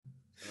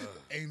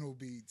Anal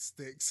bead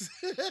sticks.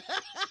 Anal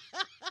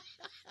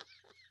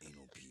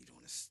bead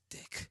on a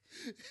stick.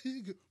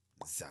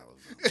 Xylophone.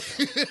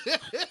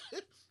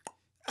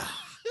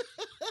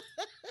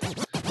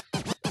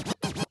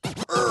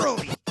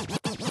 Early.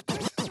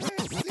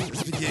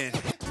 Let's begin.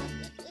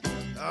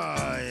 Oh,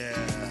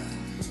 yeah.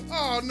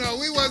 Oh, no,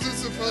 we wasn't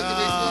supposed to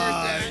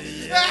record that.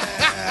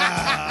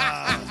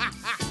 Yeah.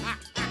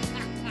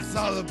 It's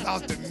all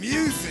about the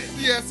music.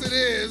 Yes, it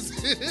is.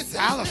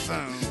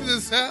 Xylophone. The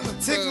xylophone.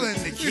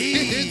 Tickling the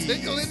keys.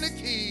 Tickling the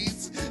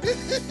keys.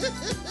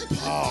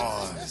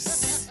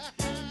 Pause.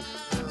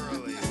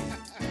 Early.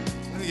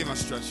 Let me get my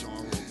stretch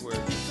on real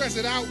quick. Press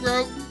it out,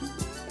 bro.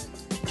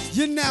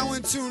 You're now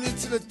in tune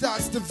into the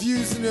thoughts, the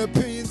views, and the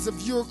opinions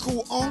of your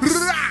cool unks.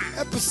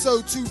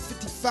 Episode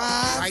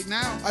 255. Right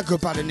now. I go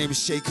by the name of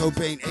Shay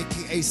Cobain,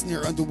 a.k.a.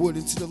 Snare Underwood,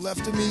 and to the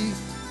left of me,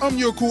 I'm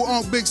your cool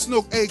Unc Big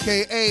Snook,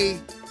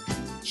 a.k.a.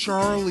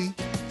 Charlie.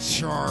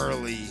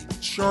 Charlie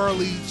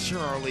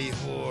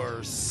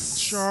Horse.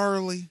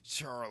 Charlie.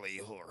 Charlie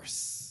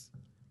Horse.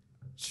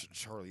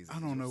 Charlie's. I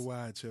don't know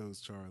why I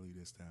chose Charlie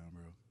this time,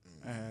 bro.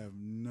 I have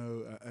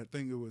no... I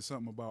think it was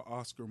something about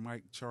Oscar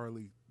Mike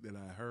Charlie that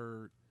I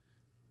heard.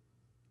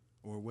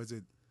 Or was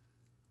it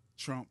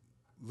Trump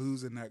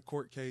losing that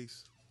court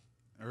case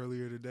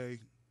earlier today?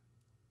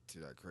 To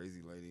that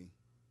crazy lady.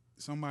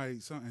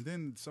 And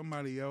then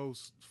somebody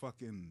else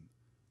fucking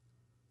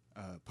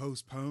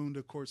postponed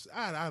the court.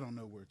 I don't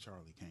know where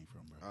Charlie came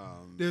from, bro.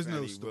 There's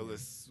Fannie no story.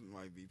 Willis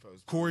might be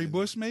postponed. Corey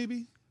Bush,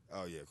 maybe?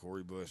 Oh yeah,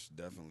 Corey Bush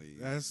definitely.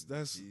 That's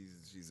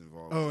she's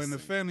involved. Oh, with and the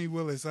thing. Fannie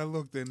Willis, I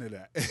looked into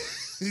that.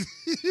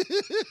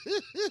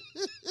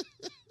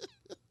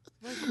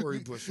 Like Corey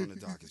Bush on the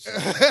docket show.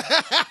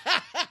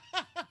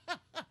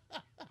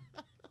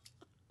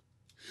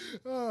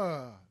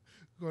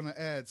 Gonna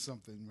add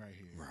something right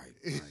here. Right.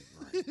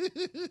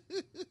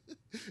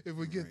 If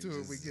we get to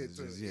it, we get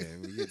to it. Yeah,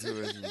 we get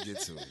to it. We get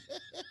to it.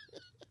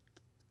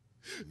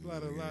 A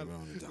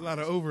lot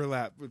of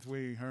overlap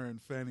between her and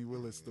Fannie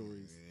Willis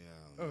stories.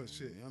 Yeah. Oh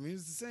shit. I mean,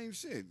 it's the same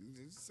shit.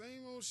 It's the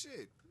same old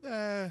shit.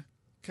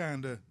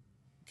 Kinda,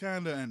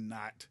 and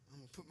not. I'm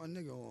gonna put my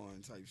nigga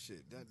on type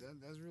shit. That's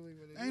really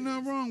what it is. Ain't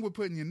nothing wrong with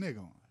putting your nigga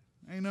on.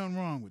 Ain't nothing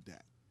wrong with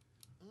that.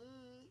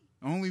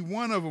 Only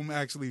one of them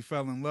actually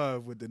fell in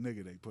love with the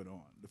nigga they put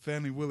on. The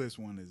Fannie Willis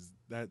one is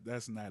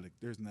that's not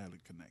there's not a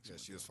connection. Yeah,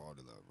 she was fall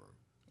in love, bro.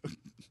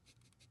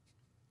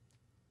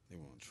 They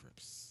went on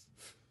trips.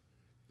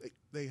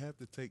 They have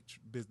to take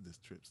business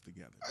trips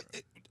together.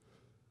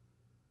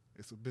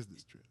 It's a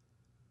business trip.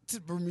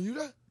 To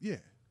Bermuda? Yeah.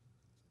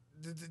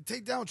 To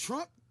take down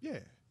Trump?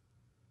 Yeah.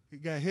 He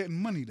got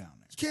hitting money down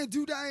there. You can't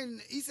do that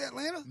in East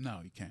Atlanta?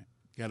 No, you can't.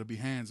 Got to be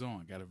hands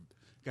on. Got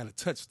to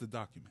touch the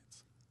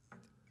documents.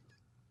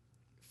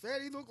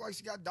 Fatty look like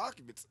she got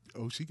documents.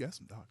 Oh, she got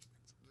some documents.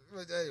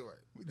 But anyway.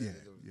 Yeah.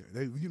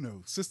 They,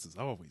 sisters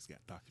always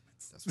got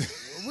documents. That's what,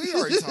 we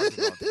already talked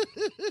about that.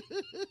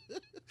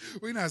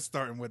 We're not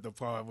starting with the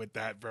part with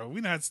that, bro.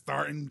 We're not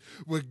starting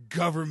with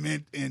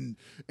government and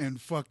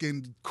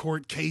fucking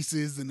court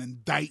cases and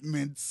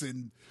indictments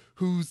and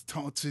who's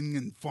touching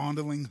and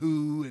fondling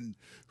who and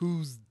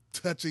who's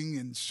touching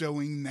and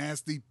showing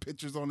nasty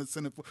pictures on the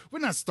Senate floor. We're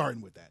not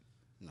starting with that.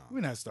 No.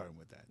 We're not starting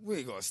with that. We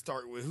ain't going to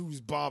start with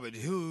who's bobbing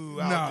who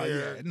out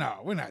there.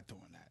 No, we're not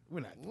doing that. We're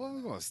not doing What are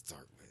we going to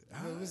start with?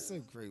 It's so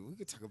great. We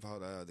could talk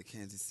about the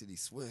Kansas City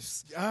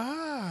Swifts.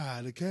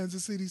 The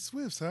Kansas City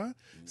Swifts, huh?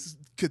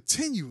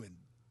 Continuing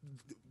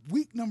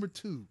week number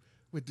 2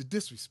 with the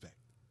disrespect.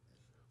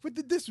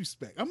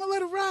 I'm gonna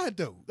let it ride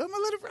though. I'm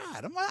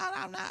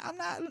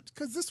not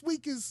because this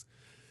week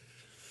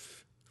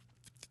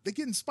they're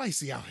getting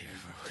spicy out here,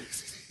 bro.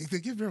 They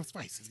get real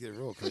spicy. It's getting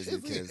real crazy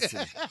in Kansas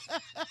City.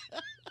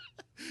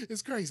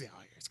 It's crazy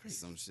out here. It's crazy.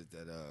 Some shit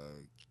that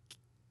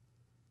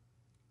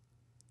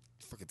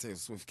fucking Taylor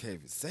Swift can't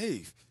even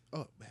save.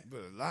 Oh man, but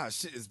a lot of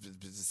shit is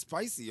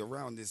spicy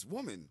around this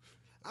woman.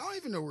 I don't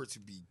even know where to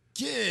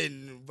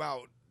begin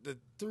about the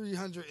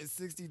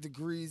 360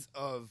 degrees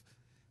of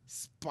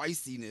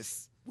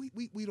spiciness.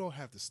 We don't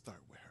have to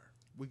start with her.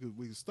 We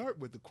could start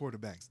with the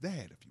quarterback's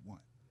dad if you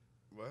want.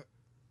 What?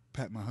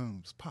 Pat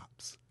Mahomes'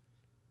 pops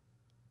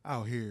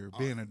out here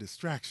being a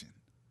distraction,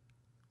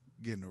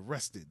 getting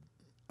arrested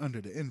under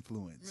the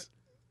influence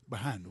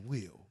behind the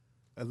wheel,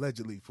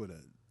 allegedly for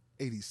the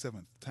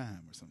 87th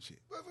time or some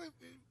shit. What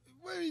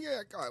do you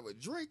got caught with?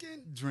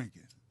 Drinking?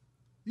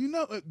 You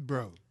know,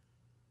 bro.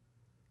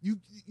 You.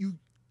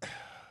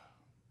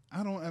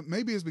 I don't.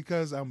 Maybe it's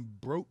because I'm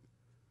broke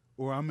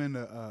or I'm in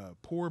a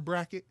poor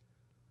bracket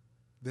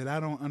that I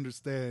don't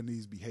understand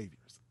these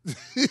behaviors.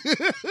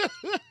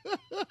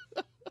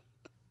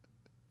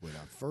 When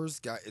I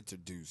first got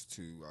introduced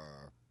to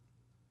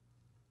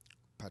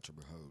Patrick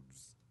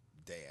Mahomes'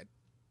 dad,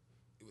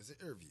 it was an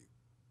interview.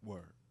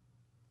 Word.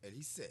 And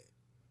he said,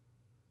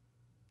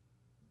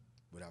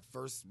 when I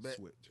first met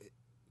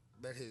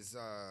his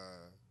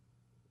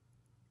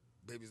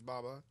baby's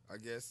mama, I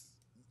guess,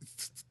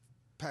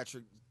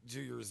 Patrick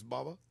Jr.'s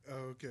mama.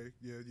 Oh, okay.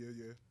 Yeah.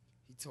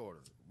 He told her,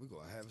 we're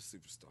going to have a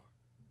superstar.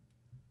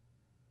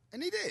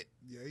 And he did.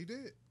 Yeah, he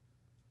did.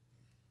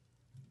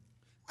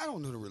 I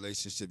don't know the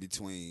relationship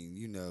between,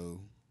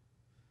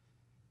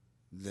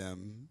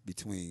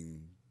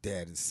 between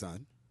dad and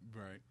son.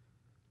 Right.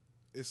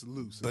 It's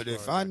loose. But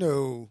if I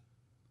know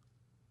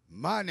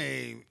my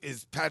name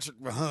is Patrick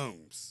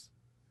Mahomes.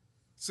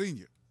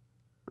 Senior.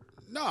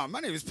 No, my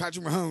name is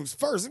Patrick Mahomes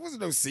first. It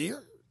wasn't no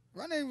senior.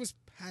 My name was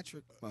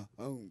Patrick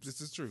Mahomes.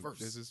 This is true. First.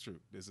 This is true.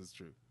 This is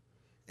true.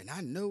 And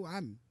I know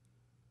I'm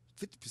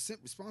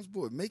 50%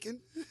 responsible at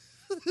making.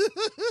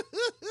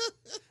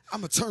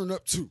 I'm going to turn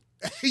up too.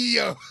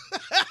 Yo.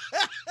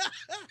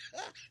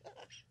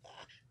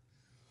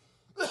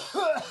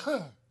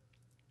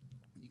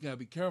 You got to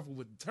be careful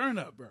with the turn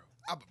up, bro.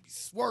 I'm going to be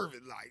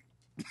swerving like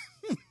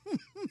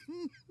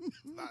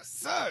my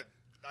son.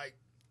 Like,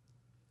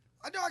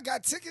 I know I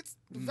got tickets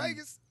to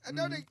Vegas. I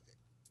know I'm going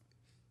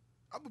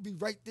to be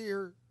right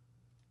there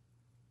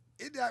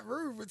in that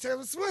room with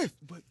Taylor Swift.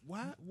 But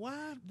why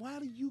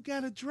do you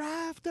got to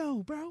drive,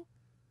 though, bro?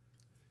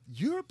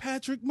 You're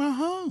Patrick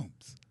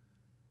Mahomes.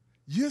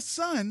 Your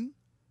son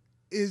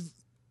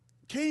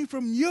came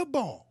from your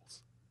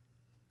balls.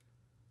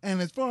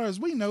 And as far as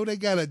we know, they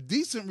got a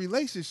decent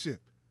relationship.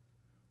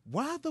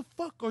 Why the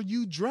fuck are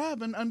you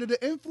driving under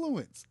the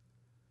influence?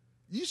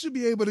 You should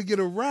be able to get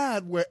a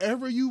ride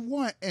wherever you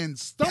want and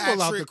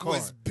stumble out the car.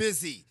 Patrick was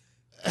busy.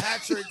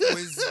 Patrick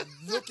was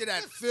looking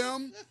at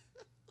film.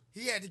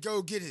 He had to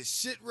go get his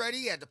shit ready.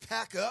 He had to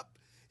pack up.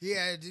 He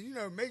had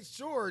to, make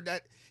sure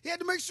that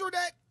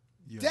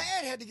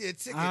Dad had to get a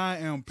ticket. I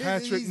am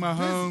Patrick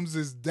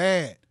Mahomes'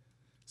 dad.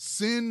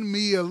 Send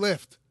me a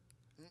lift.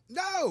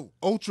 No.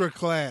 Ultra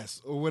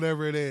class or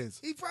whatever it is.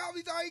 He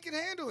probably thought he could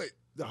handle it.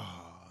 That's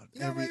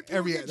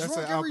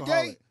an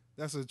alcoholic.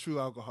 That's a true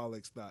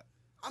alcoholic's thought.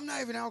 I'm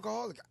not even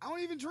alcoholic. I don't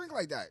even drink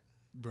like that.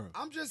 Bro.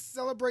 I'm just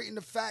celebrating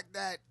the fact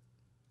that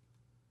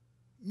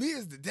me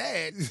as the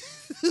dad,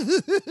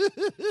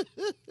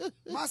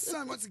 my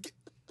son wants to get.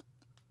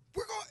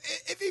 We're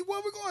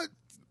going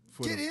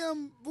to get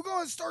him. We're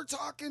going to start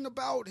talking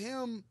about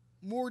him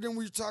more than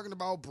we're talking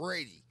about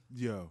Brady.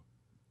 Yo,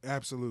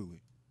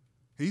 absolutely.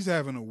 He's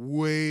having a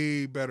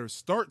way better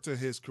start to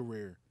his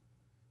career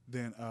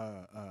than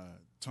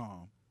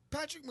Tom.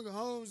 Patrick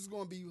Mahomes is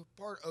going to be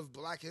part of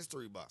Black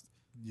History Buff.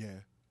 Yeah,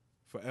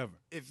 forever.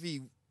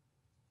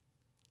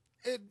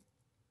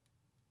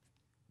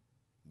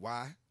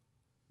 Why?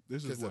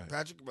 This is what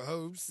Patrick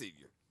Mahomes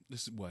Sr.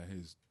 This is what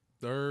his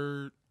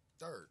third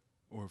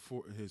or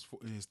his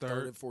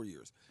third in 4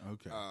 years.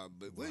 Okay,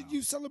 but what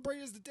you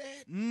celebrate as the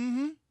dad?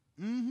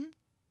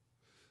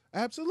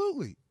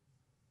 Absolutely.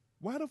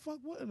 Why the fuck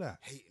would I?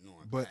 Hating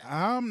on. But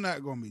I'm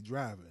not gonna be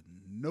driving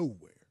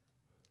nowhere.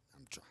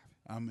 I'm driving.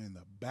 I'm in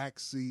the back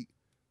seat,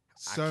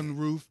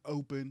 sunroof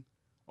open,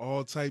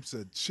 all types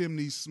of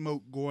chimney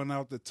smoke going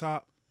out the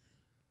top,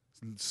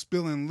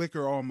 spilling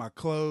liquor on my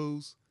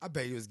clothes. I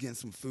bet he was getting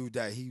some food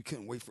that he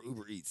couldn't wait for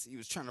Uber Eats. He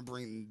was trying to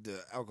bring the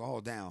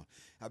alcohol down.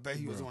 I bet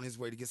he was on his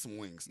way to get some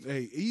wings.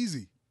 Hey,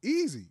 easy.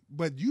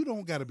 But you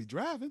don't got to be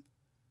driving.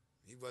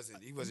 He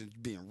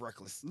wasn't being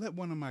reckless. Let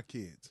one of my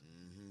kids.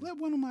 Let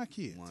one of my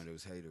kids. One of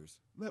those haters.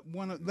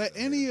 Let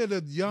any of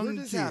the young kids. Where did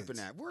this happen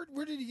at?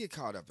 Where did he get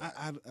caught up at?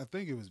 I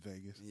think it was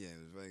Vegas. Yeah, it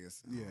was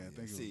Vegas. Yeah, I think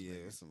it was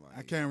Vegas. Somebody,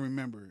 I can't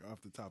remember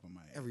off the top of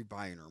my head.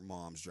 Everybody and her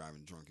mom's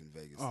driving drunk in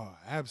Vegas. Oh,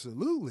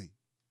 absolutely.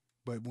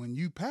 But when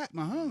you Pat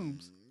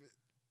Mahomes,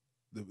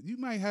 you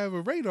might have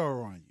a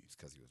radar on you. It's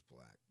because he was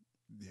black.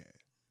 Yeah.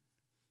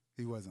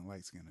 He wasn't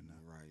light-skinned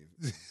enough. Right.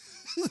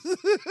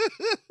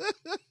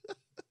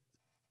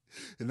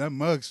 And that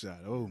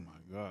mugshot, oh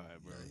my God,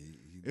 bro.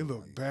 Yeah, it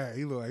looked bad.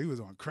 He looked like he was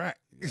on crack.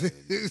 Yeah,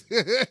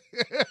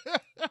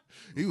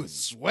 he was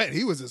sweat.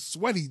 He was a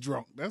sweaty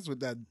drunk. That's what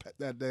that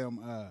damn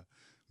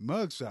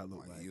mugshot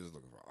looked like. He was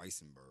looking for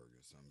Eisenberg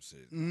or some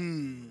shit.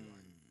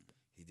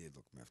 He did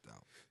look methed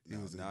out. It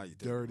was now you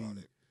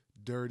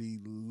dirty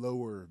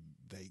lower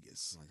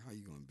Vegas. Like, how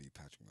you going to be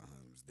Patrick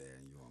Mahomes' dad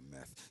and you on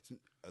meth?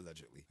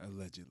 Allegedly.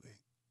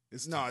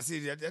 See,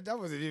 that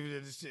wasn't even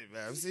in the shit,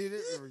 man. See,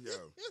 there we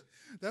go.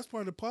 That's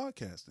part of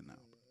podcasting now.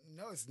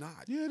 No, it's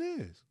not. Yeah, it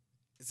is.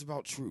 It's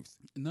about truth.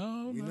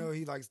 No, we know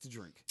he likes to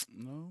drink.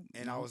 No.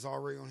 And I was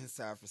already on his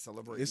side for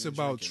celebrating. It's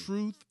about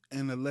truth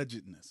and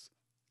allegedness.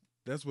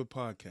 That's what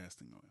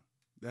podcasting is.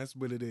 That's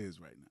what it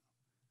is right now.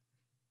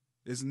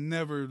 It's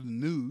never the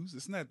news.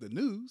 It's not the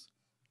news.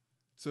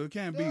 So it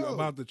can't be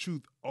about the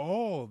truth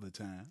all the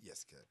time.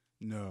 Yes, it can.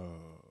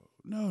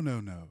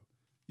 No.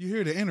 You're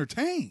here to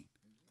entertain.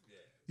 Yeah.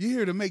 You're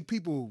here to make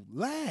people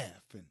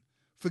laugh and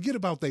forget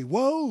about their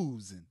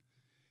woes and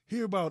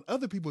hear about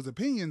other people's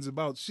opinions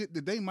about shit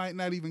that they might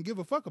not even give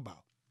a fuck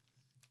about.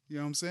 You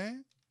know what I'm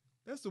saying?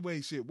 That's the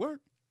way shit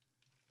work.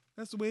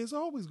 That's the way it's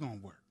always going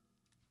to work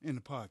in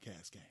the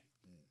podcast game.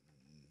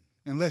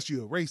 Unless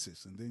you're a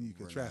racist, and then you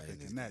can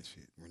traffic in that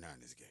shit. We're not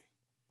in this game.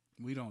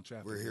 We don't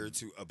traffic. We're here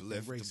to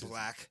uplift the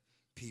black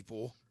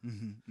people,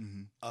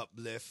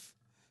 uplift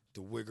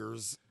the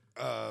wiggers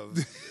of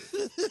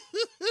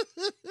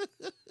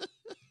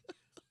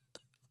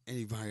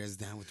anybody that's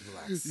down with the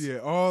blacks. Yeah,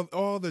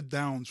 all the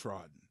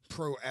downtrodden.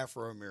 pro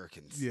Afro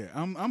Americans. Yeah,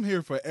 I'm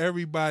here for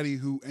everybody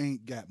who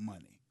ain't got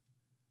money.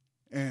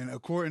 And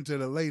according to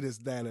the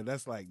latest data,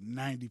 that's like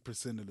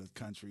 90% of the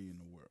country in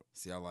the world.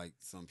 See, I like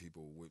some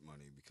people with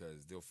money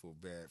because they'll feel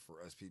bad for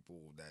us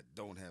people that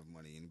don't have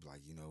money and be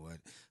like, you know what?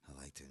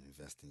 I like to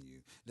invest in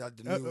you. The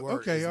new word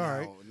okay, is all now,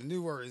 right. The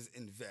new word is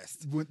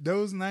invest. With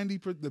those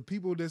 90%, the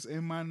people that's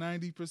in my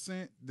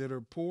 90% that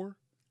are poor,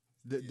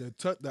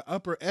 the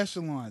upper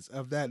echelons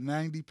of that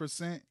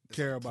 90%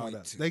 care like about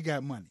us. 0.2. They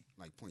got money.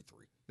 Like 0.3.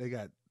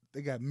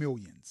 They got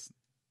millions.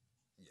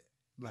 Yeah.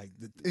 Like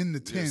in the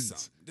There's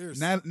tens.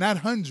 some. Not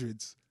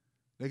hundreds.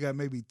 They got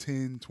maybe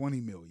 10, 20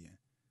 million.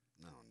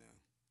 I don't know.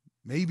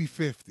 Maybe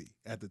 50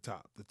 at the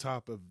top. The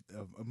top of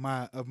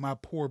my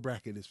poor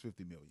bracket is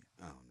 50 million.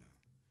 I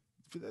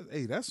don't know.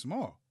 Hey, that's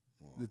small.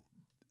 Well,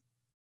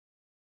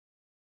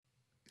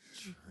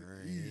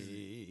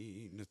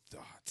 train of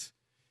thought.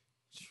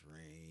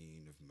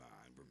 Train of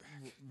mind. We're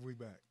back. We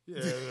back.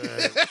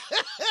 Yeah.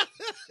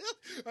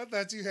 I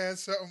thought you had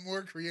something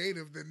more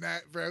creative than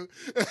that, bro.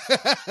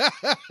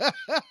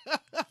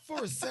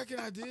 For a second,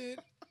 I did.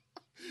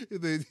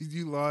 Then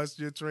you lost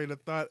your train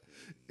of thought,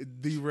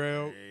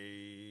 derailed.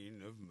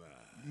 Train of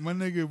mind. My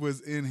nigga was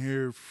in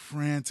here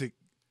frantic,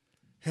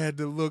 had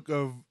the look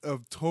of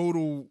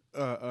total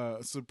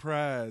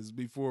surprise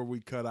before we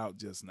cut out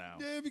just now.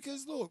 Yeah,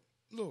 because look.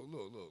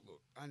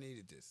 I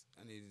needed this.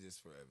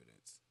 For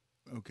evidence.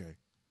 Okay.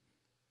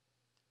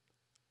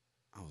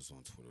 I was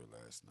on Twitter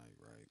last night,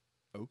 right?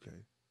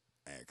 Okay.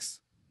 X,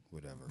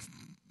 whatever.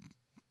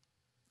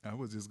 I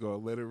was just gonna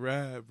let it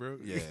ride, bro.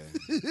 Yeah.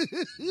 Whatever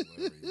you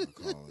want to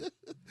call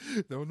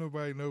it. Don't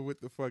nobody know what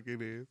the fuck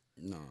it is.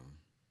 No.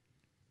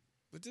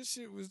 But this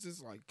shit was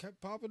just like kept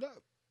popping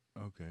up.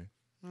 Okay.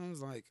 And I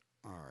was like,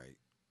 all right.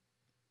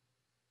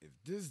 If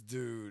this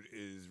dude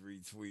is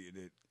retweeting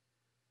it,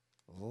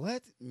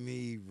 let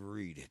me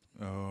read it.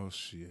 Oh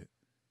shit.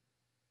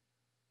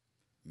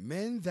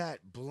 Men that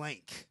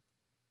blank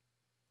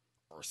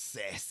are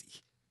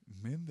sassy.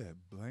 Men that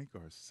blank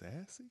are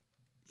sassy?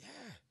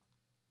 Yeah.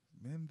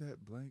 Men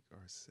that blank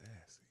are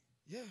sassy.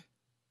 Yeah.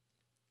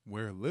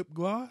 Wear lip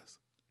gloss?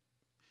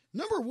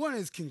 Number one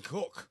is can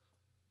cook.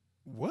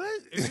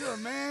 What? If you're a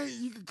man,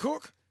 you can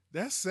cook.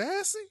 That's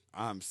sassy?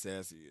 I'm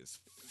sassy as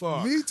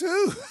fuck. Me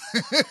too.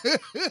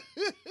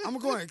 I'm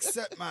going to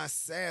accept my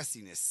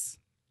sassiness.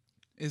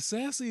 Is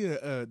sassy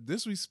a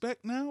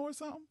disrespect now or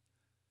something?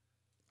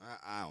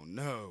 I don't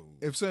know.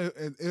 If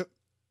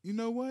you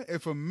know what?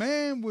 If a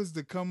man was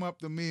to come up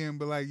to me and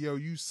be like, yo,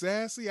 you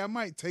sassy, I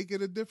might take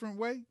it a different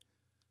way.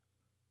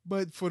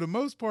 But for the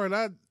most part,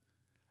 I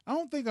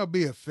don't think I'll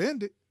be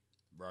offended.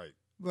 Right.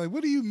 Like,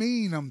 what do you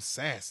mean I'm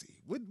sassy?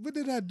 What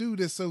did I do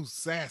that's so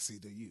sassy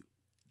to you?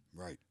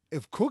 Right.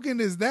 If cooking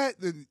is that,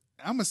 then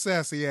I'm a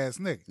sassy ass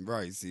nigga.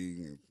 Right.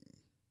 See,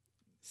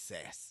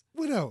 sass.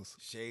 What else?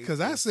 Shade. Because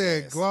I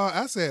said sass. gloss.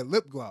 I said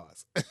lip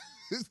gloss,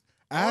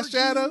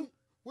 eyeshadow.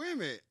 Wait a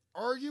minute.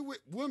 Argue with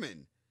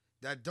women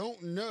that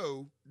don't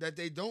know that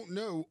they don't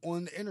know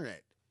on the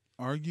internet.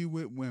 Argue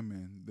with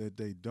women that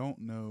they don't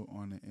know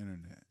on the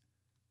internet.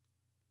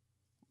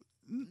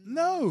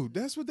 No,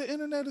 that's what the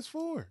internet is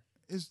for.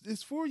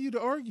 It's for you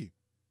to argue.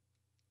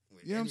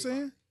 With You know what I'm anybody.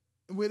 saying?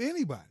 With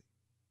anybody.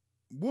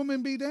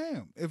 Woman be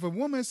damned. If a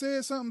woman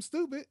says something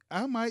stupid,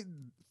 I might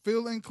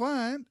feel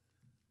inclined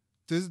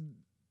to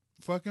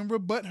fucking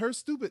rebut her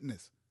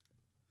stupidness.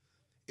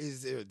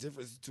 Is there a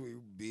difference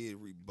between being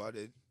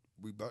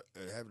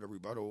having a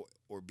rebuttal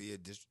or being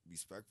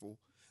disrespectful?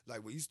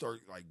 Like when you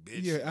start like bitch.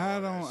 Yeah,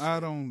 and all I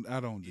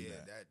that don't do shit.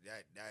 that.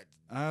 That.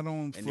 I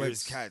don't And flex.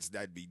 there's cats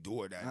that be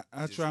doing that.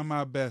 I try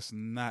my best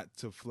not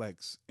to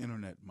flex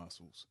internet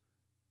muscles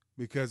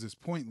because it's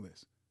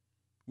pointless.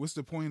 What's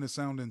the point of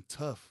sounding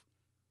tough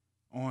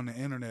on the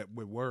internet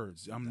with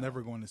words? I'm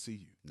never going to see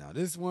you. Now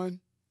this one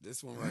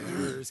right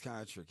here is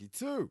kind of tricky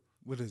too.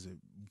 What is it?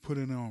 Put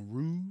it on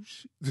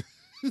rouge?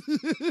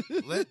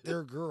 Let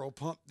their girl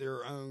pump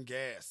their own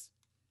gas.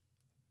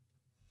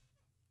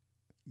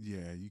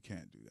 Yeah, you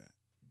can't do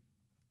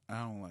that.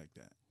 I don't like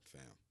that.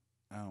 Fam.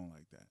 I don't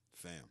like that.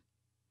 Fam.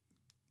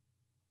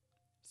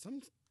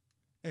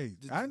 Hey,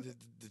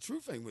 The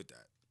truth ain't with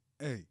that.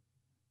 hey,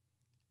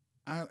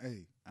 I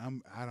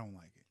don't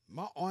like it.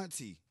 My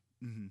auntie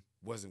Mm-hmm.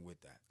 wasn't with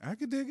that. I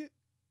could dig it.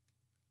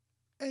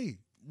 Hey,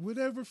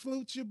 whatever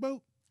floats your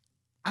boat,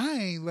 I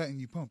ain't letting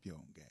you pump your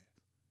own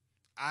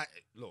gas.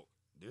 Look,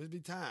 there's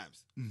be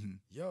times, Mm-hmm.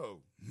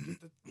 yo,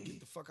 get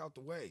the fuck out the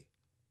way.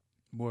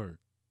 Word.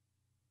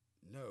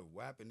 No,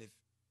 what happened if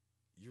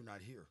you're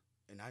not here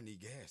and I need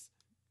gas?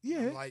 Yeah.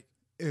 I'm like,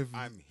 If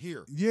I'm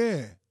here.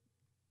 yeah.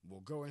 We'll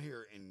go in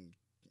here and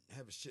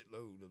have a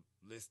shitload of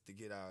list to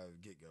get out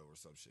of get-go or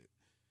some shit.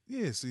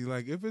 Yeah, see,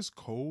 like if it's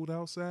cold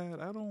outside,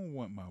 I don't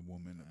want my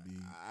woman to be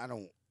I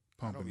don't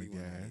pumping the be with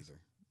that gas. either.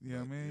 You know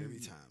what I But mean? there be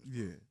times,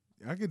 bro.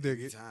 Yeah, I could dig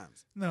it.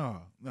 Times.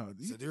 No.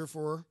 So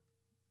therefore,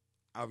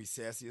 I'll be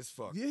sassy as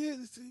fuck. Yeah,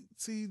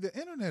 see, the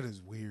internet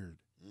is weird.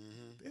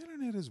 Mm-hmm. The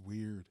internet is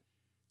weird.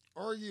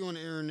 Argue on the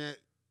internet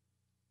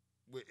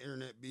with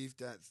internet beef,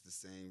 that's the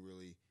same,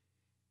 really.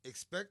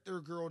 expect their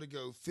girl to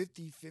go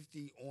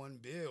 50-50 on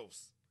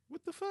bills.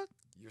 What the fuck?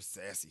 You're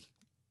sassy.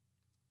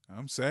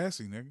 I'm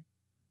sassy, nigga.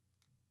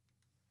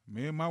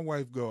 Me and my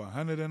wife go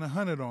 100 and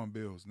 100 on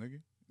bills,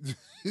 nigga.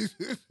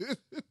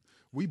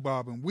 We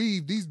bob and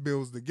weave these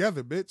bills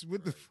together, bitch.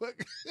 What the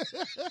fuck?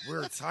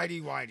 We're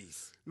tighty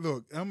whities.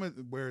 Look, I'm gonna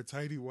wear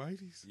tighty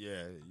whities.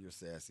 Yeah, you're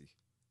sassy.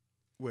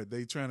 What,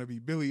 they trying to be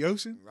Billy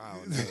Ocean? I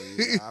don't know.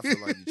 Yeah, I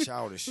feel like you're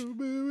childish.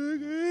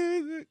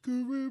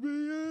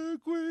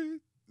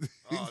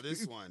 Oh,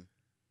 this one.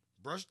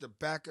 Brush the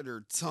back of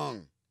their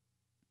tongue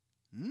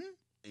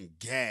and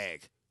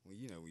gag. Well,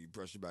 you know when you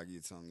brush the back of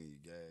your tongue and you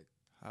gag.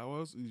 How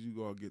else is you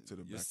gonna get to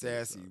the You're back?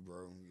 sassy,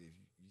 bro. You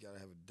gotta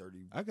have a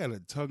dirty. I got a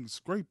tongue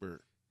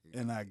scraper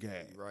and I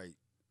gag. Right.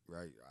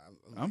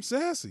 I'm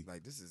sassy.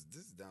 Like this is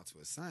down to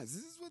a science.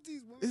 This is what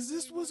these. Is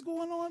this what's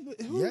going on?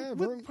 Yeah,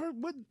 bro.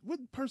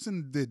 What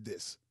person did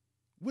this?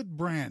 What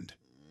brand?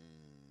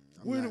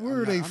 Where I'm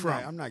are they not,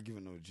 from? I'm not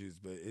giving no juice,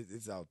 but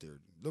it's out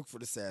there. Look for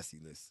the sassy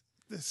list.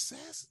 This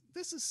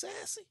is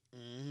sassy.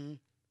 Mm-hmm.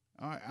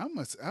 All right,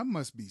 I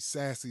must be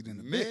sassy than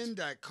a Men bitch.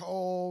 that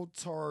call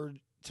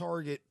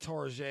Target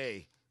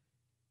Target,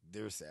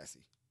 they're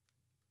sassy.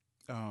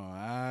 Oh,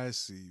 I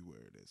see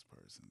where this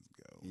person's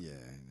go. Yeah,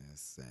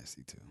 that's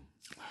sassy too.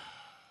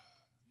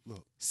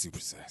 Look, super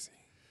sassy.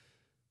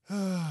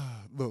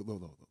 look.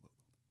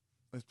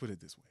 Let's put it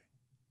this way: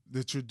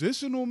 the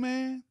traditional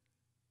man,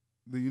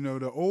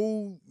 the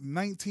old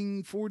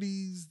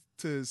 1940s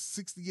to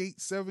 68,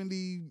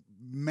 70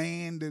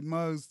 man that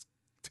mugs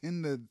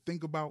tend to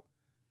think about.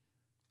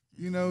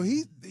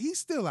 He's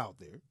still out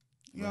there.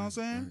 You know what I'm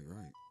saying?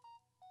 Right.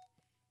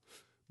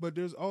 But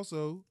there's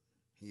also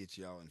he hit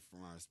you out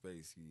from outer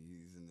space.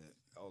 He's in that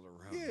all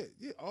around.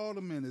 Yeah. All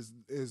the men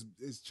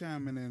is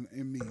chiming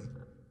in me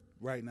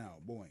right now,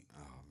 boy.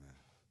 Oh man.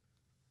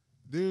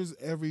 There's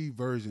every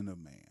version of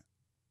man.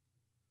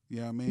 You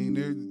know what I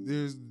mean?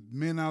 There's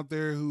men out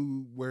there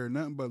who wear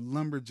nothing but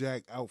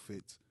lumberjack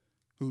outfits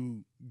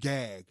who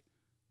gag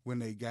when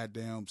they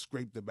goddamn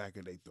scrape the back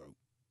of their throat.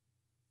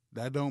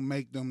 That don't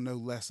make them no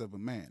less of a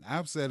man.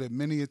 I've said it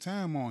many a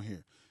time on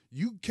here.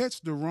 You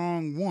catch the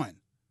wrong one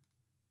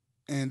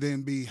and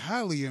then be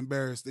highly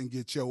embarrassed and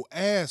get your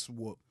ass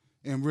whooped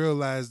and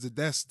realize that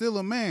that's still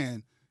a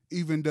man,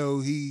 even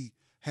though he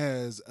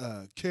has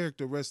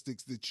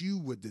characteristics that you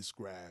would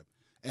describe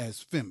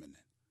as feminine.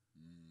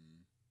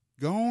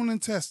 Go on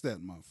and test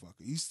that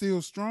motherfucker. He's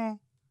still strong?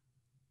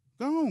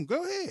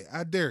 Go ahead.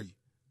 I dare you.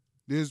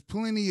 There's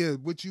plenty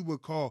of what you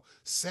would call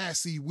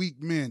sassy,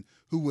 weak men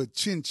who would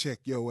chin check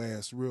your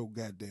ass real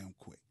goddamn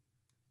quick.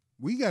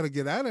 We got to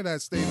get out of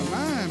that state of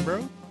mind,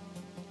 bro.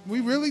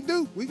 We really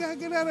do. We got to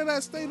get out of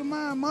that state of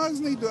mind. Mugs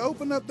need to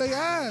open up their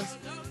eyes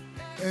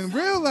and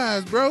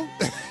realize, bro,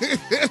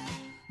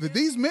 that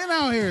these men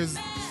out here is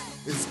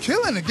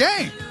killing the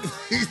game.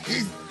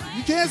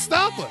 You can't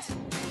stop us.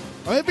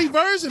 Or every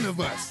version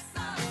of us.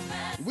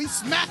 We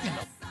smacking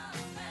them.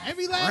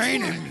 Every last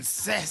Raining one.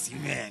 sassy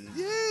men.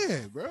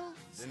 Yeah, bro.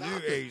 The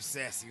new age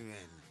sassy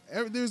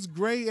men. There's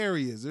gray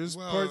areas. There's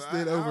parts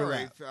that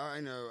overlap. I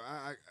know.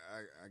 I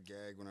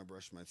gag when I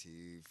brush my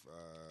teeth.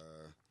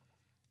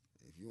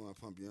 If you want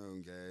to pump your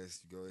own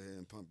gas, you go ahead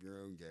and pump your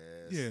own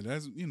gas. Yeah,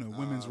 that's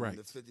women's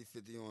rights. The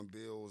 50-50 on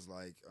bills,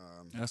 like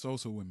that's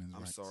also women's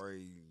rights. I'm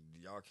sorry,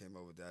 y'all came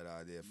up with that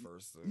idea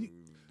first. So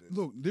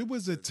look, there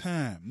was a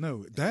time.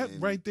 No, that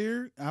right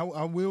there. I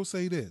will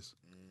say this.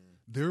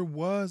 There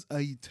was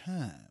a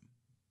time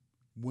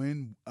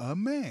when a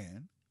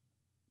man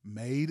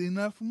made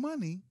enough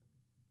money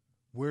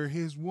where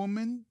his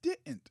woman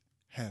didn't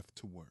have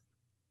to work.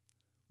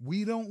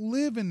 We don't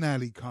live in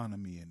that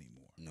economy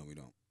anymore. No, we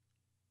don't.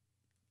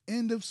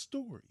 End of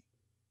story.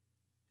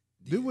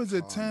 There was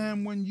a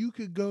time when you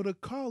could go to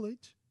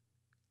college,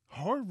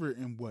 Harvard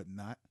and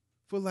whatnot,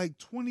 for like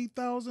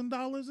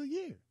 $20,000 a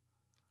year.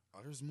 Oh,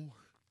 there's more.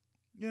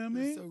 You know what I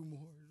mean? There's so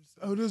more.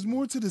 There's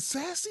more to the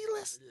sassy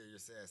list? Yeah, you're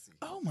sassy.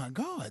 Oh, my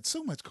God.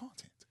 So much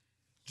content.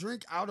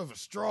 Drink out of a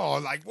straw.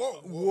 Like,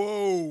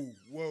 whoa.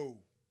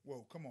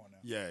 Come on now.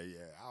 Yeah.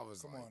 I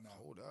was Come like, on now.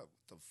 hold up.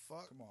 What the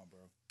fuck? Come on,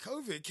 bro.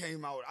 COVID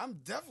came out. I'm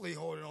definitely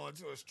holding on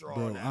to a straw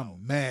Bro, now.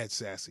 I'm mad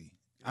sassy.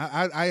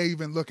 I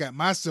even look at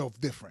myself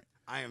different.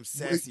 I am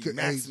sassy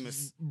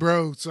Maximus.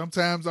 Bro,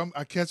 sometimes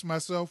I catch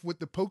myself with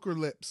the poker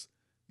lips.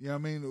 You know what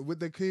I mean? What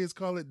the kids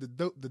call it, the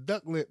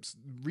duck lips,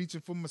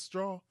 reaching for my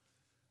straw.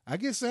 I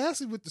get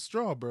sassy with the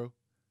straw, bro.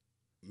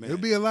 Man,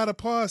 There'll be a lot of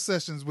pause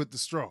sessions with the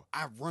straw.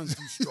 I run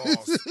through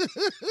straws.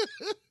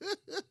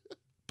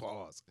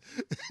 Pause.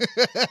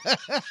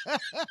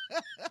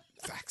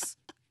 Facts.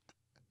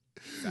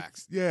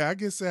 Yeah, I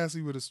get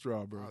sassy with a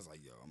straw, bro. I was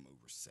like, yo, I'm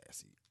over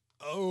sassy.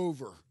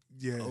 Over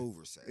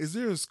sassy. Is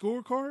there a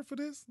scorecard for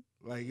this?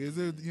 Like, is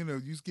there,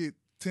 you get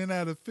 10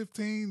 out of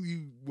 15,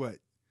 you what?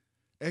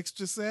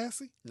 Extra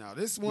sassy? Now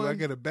this one, do I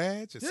get a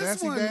badge? This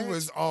sassy one badge?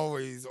 was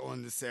always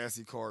on the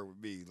sassy card with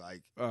me.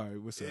 Like, all right,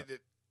 what's up?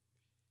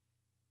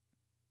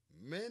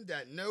 Men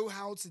that know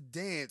how to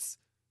dance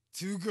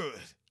too good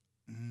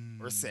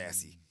or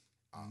sassy.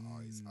 I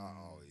always.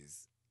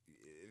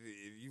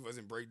 if you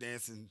wasn't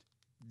breakdancing,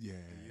 Yeah.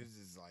 you was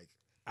just like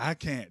I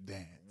can't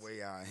dance.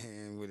 way out of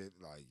hand with it.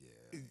 Like,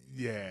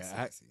 Yeah.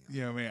 sassy,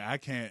 You know what I mean? I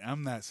can't.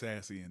 I'm not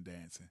sassy in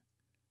dancing.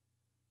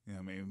 You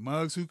know what I mean?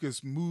 Mugs who can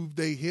move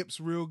their hips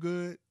real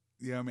good.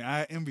 You know what I mean?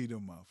 I envy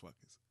them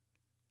motherfuckers.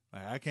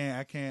 Like I can't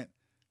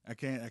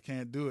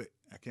do it.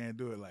 I can't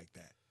do it like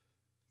that.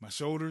 My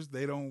shoulders,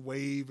 they don't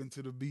wave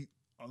into the beat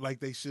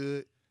like they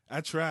should. I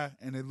try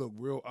and it look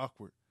real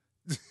awkward.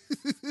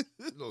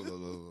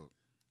 Look.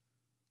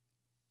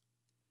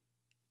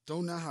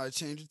 Don't know how to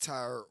change a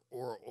tire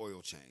or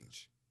oil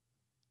change.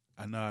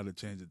 I know how to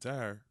change a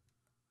tire.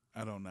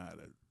 I don't know how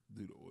to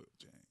do the oil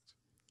change.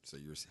 So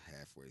you're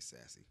halfway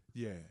sassy.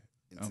 Yeah.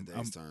 In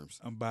today's terms.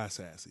 I'm bi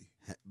sassy.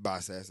 Bi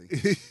sassy. I'm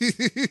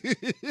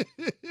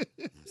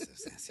so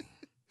sassy.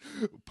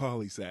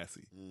 Poly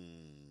sassy.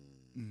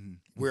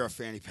 Wear a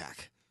fanny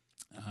pack.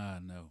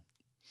 No.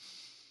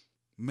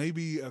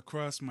 Maybe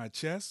across my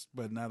chest,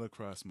 but not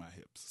across my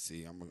hips.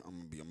 See, I'm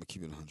gonna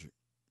keep it 100.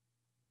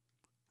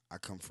 I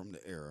come from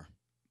the era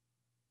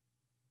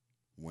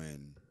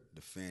when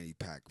the fanny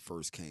pack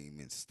first came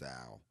in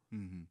style.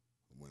 Mm-hmm.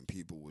 When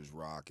people was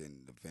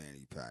rocking the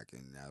fanny pack,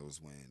 and that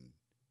was when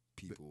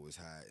people was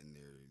hiding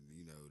their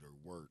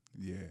work,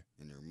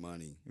 and their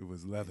money. It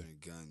was leather. And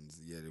their guns.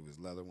 Yeah, it was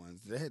leather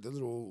ones. They had the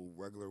little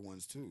regular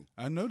ones too.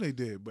 I know they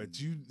did, but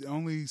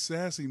only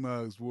sassy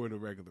mugs wore the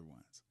regular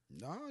ones.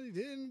 No, they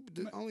didn't.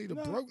 Only the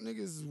broke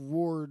niggas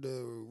wore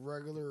the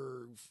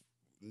regular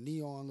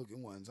neon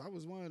looking ones. I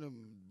was one of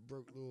them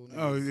broke little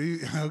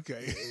niggas. Oh,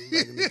 okay.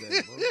 Back in the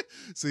day, bro.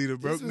 See, the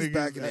broke this was niggas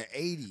back in the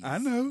 80s. I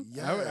know.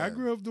 Yeah. I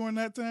grew up during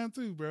that time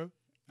too, bro.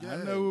 Yeah. I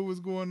know what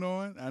was going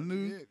on. I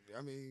knew. Yeah,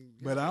 I mean,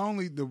 but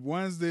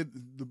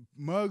the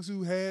mugs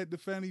who had the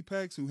fanny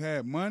packs who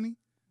had money.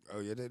 Oh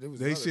yeah, they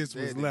shits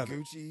was leather.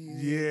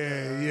 Gucci,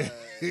 yeah.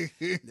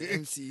 The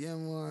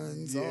MCM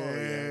ones.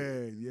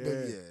 Yeah, yeah.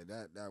 But yeah,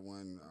 that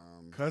one.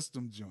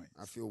 Custom joint.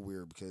 I feel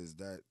weird because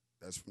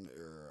that's from the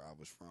era I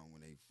was from when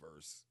they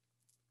first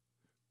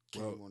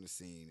came on the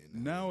scene.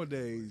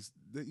 Nowadays,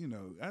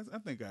 I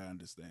think I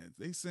understand.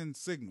 They send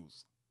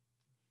signals.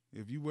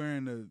 If you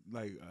wearing a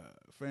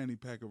fanny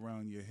pack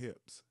around your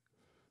hips,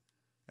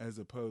 as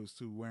opposed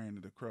to wearing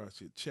it across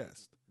your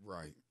chest.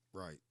 Right.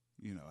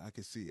 I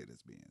could see it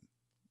as being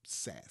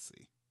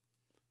sassy.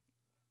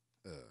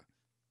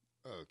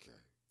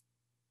 Okay.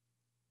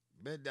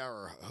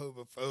 Bedauer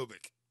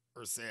homophobic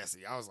or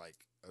sassy. I was like,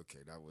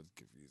 okay, that was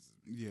confusing.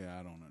 Yeah,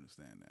 I don't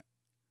understand that.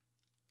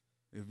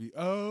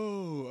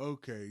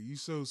 Okay, you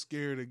so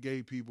scared of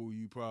gay people,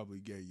 you probably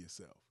gay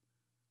yourself.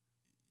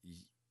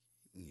 Yeah.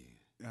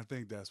 I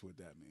think that's what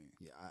that means.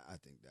 Yeah, I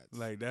think that's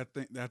like that.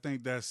 I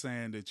think that's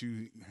saying that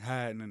you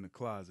hiding in the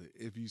closet.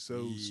 If you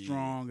so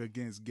strong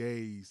against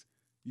gays,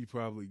 you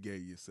probably gay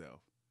yourself.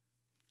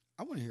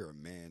 I want to hear a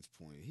man's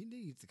point. A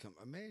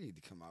man needs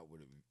to come out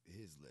with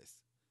his list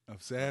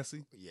of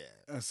sassy. Yeah,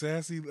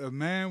 a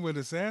man with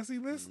a sassy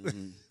list.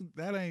 Mm-hmm.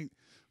 That ain't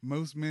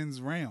most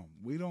men's realm.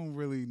 We don't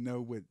really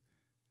know what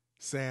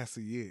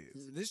sassy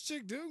is. This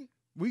chick do.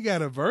 We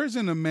got a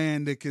version of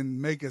man that can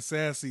make a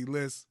sassy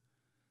list.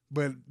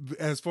 But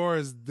as far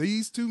as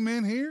these two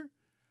men here,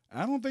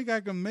 I don't think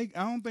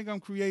I'm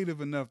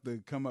creative enough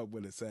to come up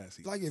with a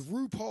sassy. Like if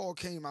RuPaul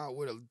came out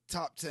with a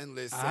top 10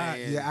 list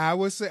saying... I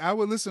would say I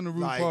would listen to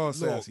RuPaul's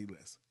sassy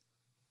list.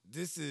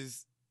 This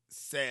is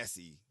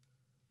sassy.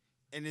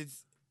 And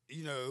it's,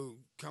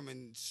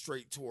 coming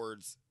straight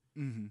towards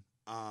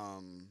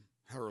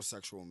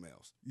heterosexual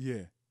males.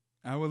 Yeah.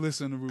 I would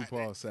listen to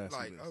RuPaul's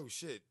sassy list. Oh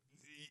shit.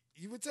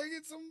 You would take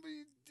it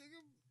somebody...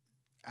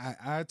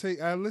 I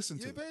listen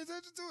to it. You pay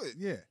attention to it.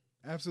 Yeah,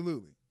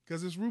 absolutely.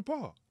 Because it's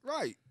RuPaul.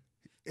 Right.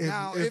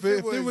 If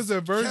there was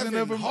a version Kevin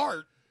of him,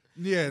 Hart.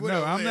 Yeah,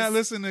 no, I'm not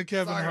listening to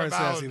Kevin Hart's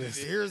sassy list.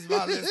 Here's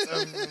my list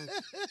of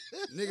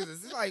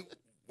niggas. It's like,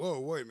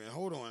 whoa, wait a minute,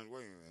 hold on, bro.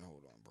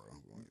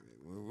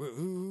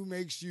 Who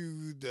makes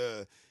you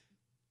the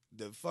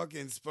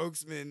fucking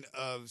spokesman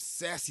of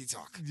sassy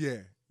talk?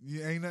 Yeah,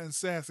 ain't nothing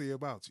sassy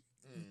about you.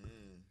 Mm-hmm.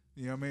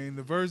 You know what I mean?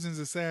 The versions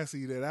of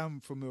sassy that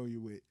I'm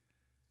familiar with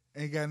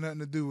ain't got nothing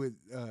to do with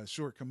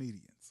short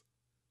comedians.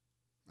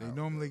 They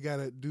normally got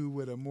to do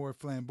with a more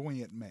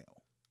flamboyant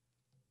male.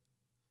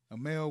 A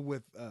male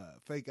with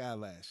fake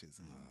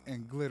eyelashes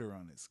and glitter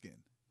on his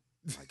skin.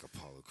 Like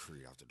Apollo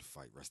Creed after the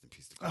fight. Rest in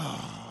peace to Creed.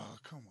 Oh,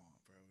 come on,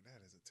 bro.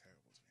 That is a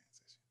terrible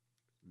transition.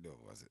 No,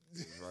 it wasn't.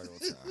 It was right on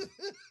time.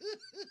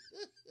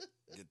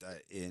 Get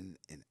that in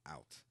and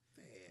out.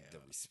 Damn. The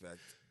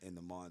respect and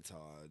the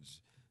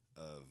montage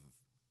of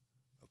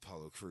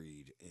Apollo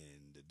Creed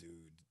and the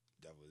dude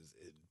that was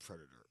in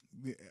Predator.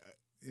 Yeah,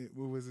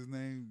 what was his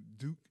name?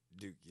 Duke,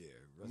 yeah.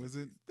 Was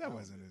it? That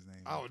wasn't his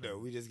name. I don't know.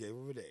 We just gave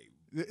him a name.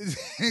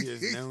 He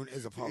is known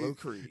as Apollo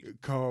Creed.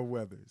 Carl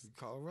Weathers.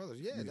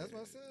 Yeah, that's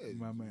what I said.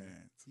 My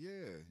man.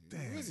 Yeah.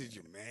 Damn. This is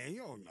your man.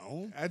 You don't know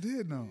him. I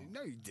did know him.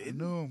 No, you didn't.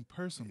 I know him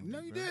personally. No,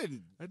 you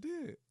didn't. I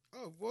did.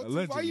 Oh,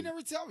 well, why you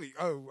never tell me?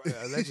 Oh,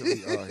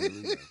 allegedly. Oh, here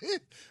we go.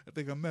 I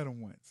think I met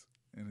him once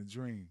in a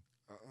dream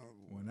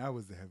when I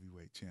was the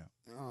heavyweight champ.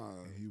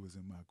 And he was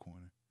in my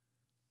corner.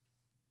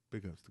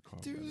 Big ups to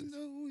Carl There's Weathers.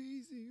 no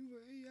easy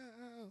way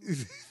out.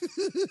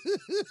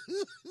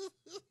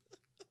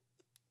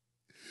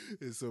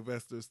 Is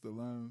Sylvester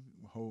Stallone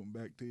holding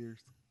back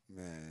tears?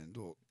 Man,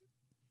 look.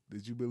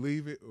 Did you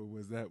believe it, or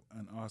was that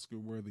an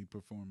Oscar-worthy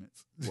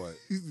performance? What?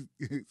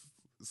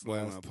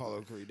 Sly When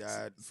Apollo Creed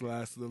died.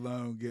 Sly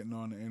Stallone getting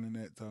on the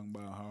internet talking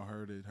about how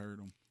hurt it hurt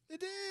him. It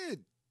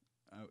did.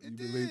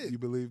 You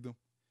believed him?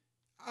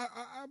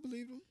 I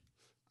believed him.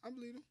 I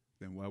believed him.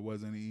 Then why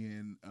wasn't he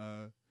in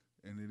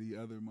any of the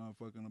other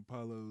motherfucking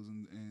Apollos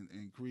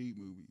and Creed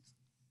movies?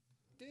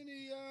 Didn't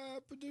he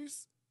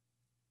produce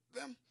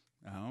them?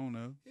 I don't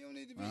know. He don't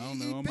need to be. I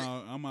don't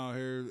know. I'm out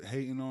here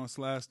hating on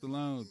Sly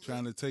Stallone,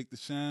 trying to take the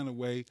shine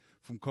away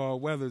from Carl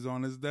Weathers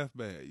on his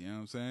deathbed. You know what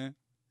I'm saying?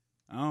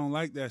 I don't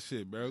like that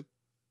shit, bro.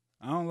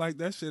 I don't like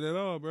that shit at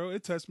all, bro.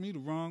 It touched me the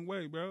wrong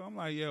way, bro. I'm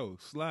like, yo,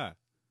 Sly,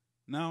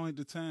 now ain't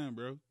the time,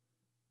 bro.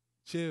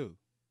 Chill.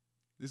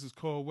 This is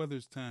Carl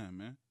Weathers' time,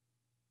 man.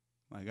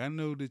 Like, I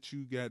know that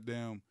you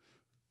goddamn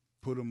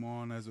put him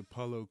on as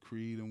Apollo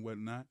Creed and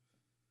whatnot,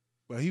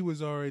 but he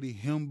was already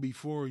him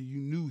before you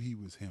knew he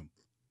was him.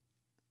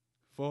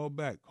 Fall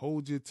back.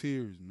 Hold your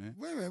tears, man.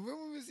 Wait a minute.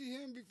 When was he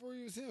him before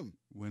he was him?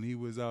 When he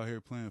was out here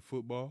playing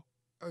football.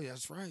 Oh, yeah,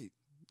 that's right.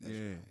 That's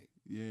right.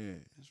 Yeah.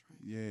 That's right.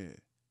 Yeah.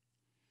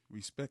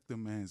 Respect the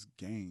man's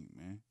game,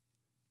 man.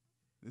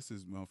 This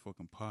is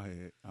motherfucking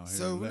piehead out here.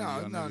 So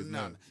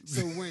no.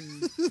 So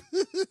when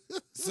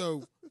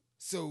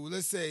so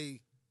let's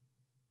say,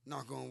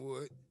 knock on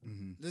wood.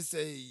 Mm-hmm. Let's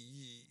say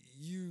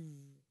you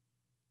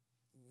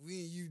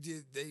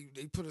did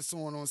they put us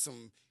on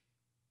some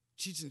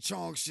Cheech and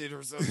Chong shit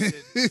or some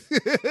shit,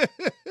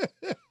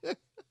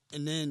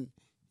 and then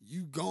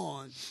you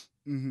gone,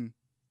 mm-hmm.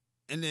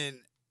 and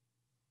then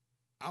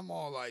I'm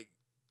all like,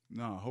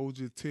 nah, hold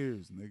your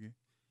tears, nigga.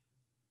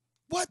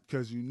 What?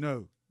 Because you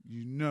know,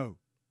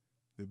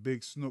 the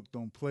Big Snook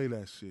don't play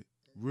that shit.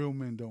 Real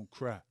men don't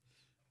cry.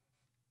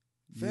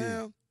 Fam,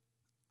 Yeah.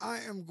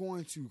 I am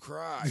going to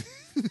cry.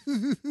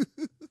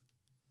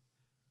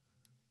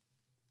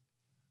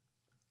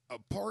 A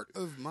part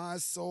of my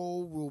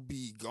soul will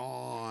be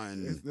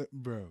gone.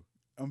 Bro,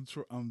 I'm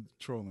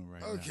trolling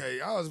right now. Okay,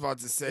 I was about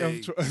to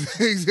say.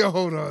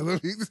 Hold on.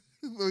 Let me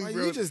Like,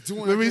 bro, you just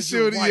doing let it me 'cause show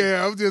you're you. white.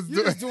 Yeah, I'm just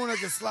You're doing just doing it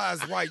because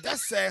Sly's white.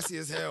 That's sassy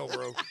as hell,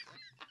 bro.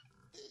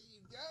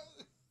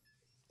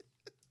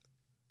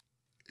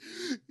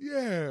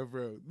 Yeah,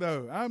 bro.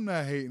 No, I'm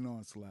not hating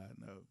on Sly.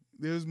 No,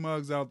 there's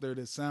mugs out there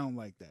that sound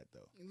like that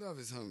though. He love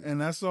his homie.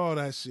 And I saw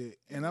that shit,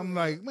 and I'm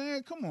like,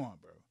 man, come on,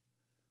 bro.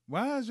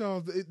 Why is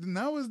y'all?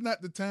 Now is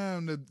not the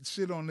time to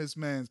shit on this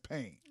man's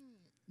pain.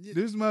 Yeah.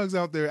 There's mugs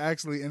out there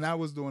actually, and I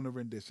was doing a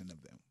rendition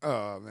of them.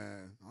 Oh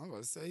man, I'm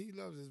gonna say he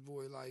loves his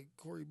boy like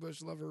Corey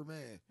Bush love her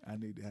man. I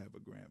need to have a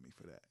Grammy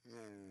for that.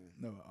 Man,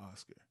 No, an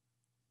Oscar.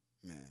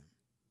 man.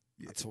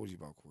 Yeah. I told you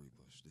about Corey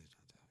Bush, did I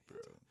tell you? Bro.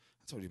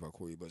 I told you about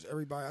Corey Bush.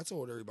 I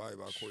told everybody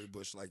about Corey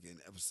Bush like in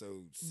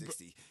episode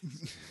 60.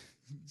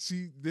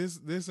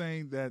 This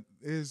ain't that.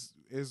 It's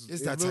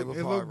that type of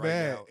it pod look right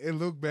bad. now. It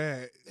look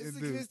bad.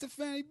 It's the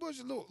Fannie Bush.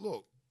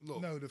 Look.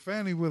 No, the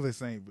Fannie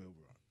Willis ain't real,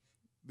 bro.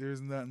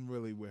 There's nothing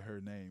really with her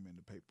name in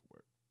the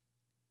paperwork.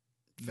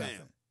 Fam.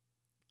 Nothing.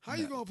 How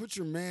you gonna put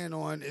your man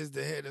on as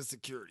the head of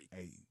security?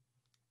 Hey,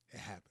 it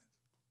happens.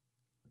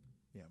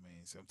 Yeah, I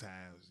mean,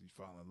 sometimes you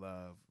fall in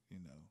love. You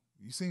know,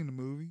 you seen the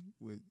movie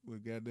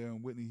with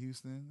goddamn Whitney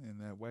Houston and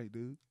that white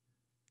dude?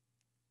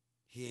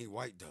 He ain't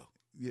white though.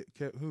 Yeah,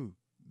 who?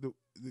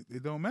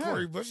 It don't matter.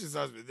 Corey Bush's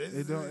husband.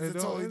 It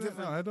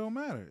don't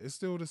matter. It's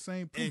still the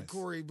same premise. And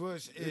Corey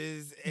Bush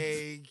is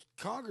a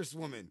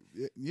congresswoman.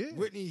 Yeah.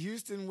 Whitney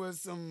Houston was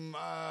some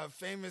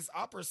famous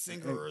opera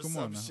singer or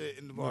some shit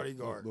in The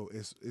Bodyguard. Look,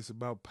 it's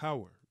about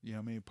power. You know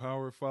what I mean?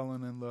 Power,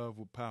 falling in love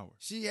with power.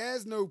 She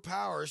has no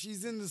power.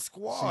 She's in the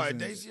squad.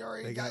 She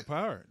already got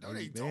power. No,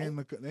 they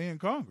in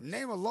Congress.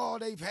 Name a law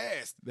they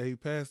passed. They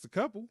passed a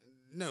couple.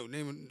 No,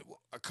 name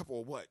a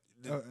couple of what?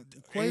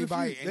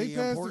 Anybody? They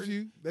passed a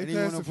few.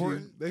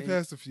 They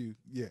passed a few.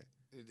 Yeah.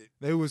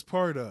 They was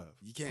part of.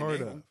 You can't part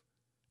name of. them.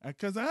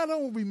 Because I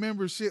don't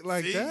remember shit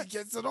like that.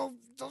 So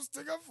don't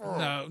stick up for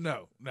them.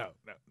 No.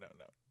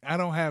 I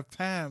don't have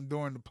time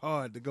during the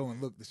pod to go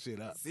and look the shit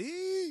up.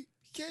 See? You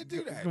can't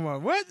do that. Come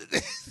on, what?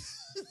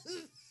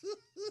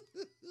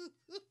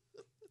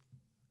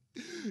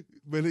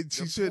 But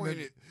she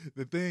shouldn't.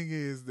 The thing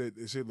is that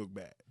it should look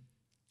bad.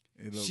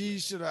 She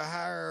should have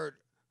hired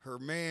her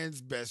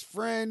man's best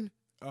friend.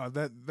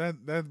 That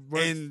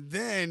and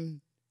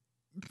then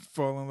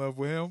fall in love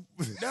with him.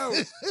 No.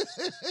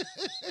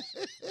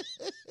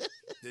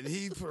 Then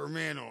he put her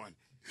man on.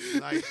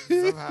 Like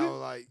somehow,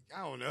 like,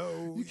 I don't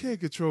know. You can't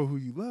control who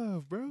you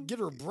love, bro. Get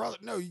her brother.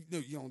 No, you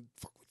don't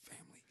fuck with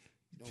family.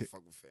 You don't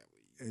fuck with family.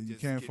 And you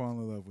can't fall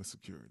in love with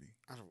security.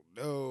 I don't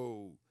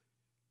know.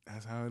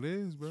 That's how it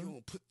is, bro. You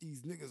don't put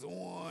these niggas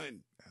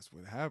on. That's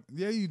what happened.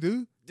 Yeah, you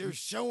do. They're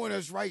showing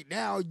us right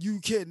now you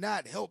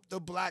cannot help the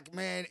black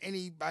man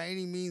by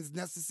any means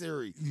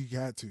necessary. You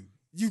got to.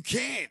 You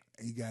can't.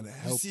 You gotta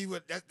help. You see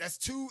what that's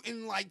 2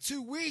 in like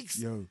 2 weeks.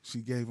 Yo, she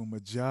gave him a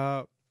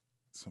job,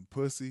 some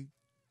pussy,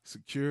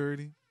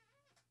 security,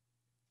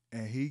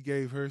 and he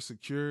gave her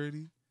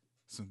security,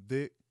 some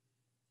dick,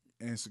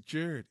 and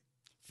security.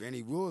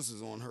 Fannie Willis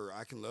is on her.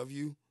 I can love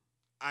you.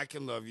 I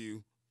can love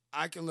you.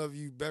 I can love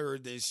you better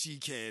than she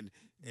can.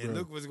 And Bro.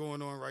 look what's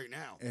going on right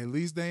now. At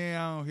least they ain't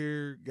out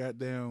here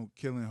goddamn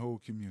killing whole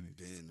communities.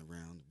 Been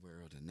around the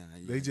world and now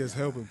They just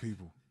helping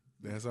people.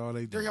 That's all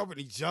they do. They're helping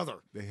each other.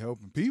 They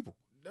helping people.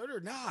 No, they're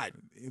not.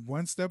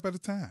 One step at a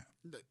time.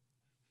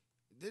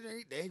 They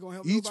ain't gonna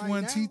help Each nobody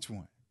one now. teach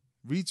one.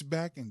 Reach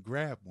back and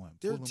grab one.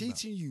 They're Pull 'em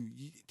teaching you.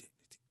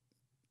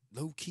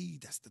 Low key,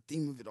 that's the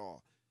theme of it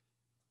all.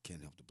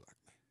 Can't help the black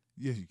man.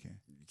 Yes, you can.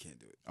 You can't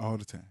do it. All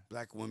the time.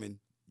 Black women,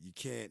 you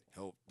can't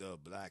help the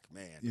black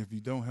man. If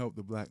you don't help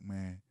the black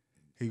man,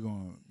 he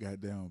gonna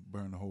goddamn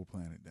burn the whole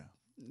planet down.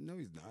 No,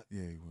 he's not.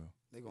 Yeah, he will.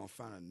 They're gonna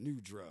find a new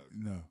drug.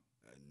 No.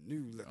 A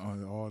new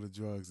liquor. All the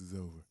drugs is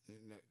over. They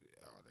got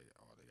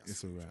It's a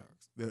some wrap.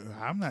 drugs.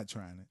 I'm not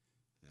trying it.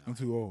 No, I'm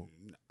too old.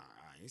 I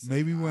ain't saying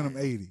Maybe when I I'm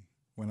 80.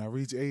 When I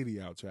reach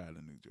 80, I'll try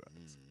the new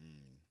drugs.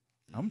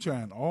 I'm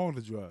trying all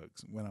the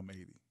drugs when I'm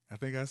 80. I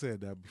think I said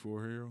that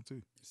before here on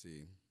too.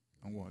 See,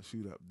 I'm going to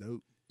shoot up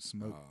dope,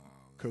 smoke, man.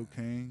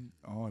 cocaine,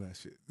 all that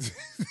shit.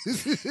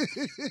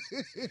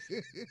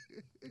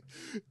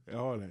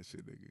 All that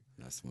shit, nigga.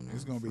 That's when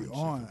It's our going to be friendship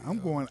on. will be I'm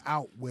up. going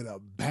out with a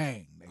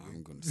bang, nigga.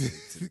 I'm gonna stick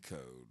to the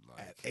code. Like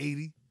At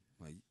 80.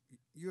 Like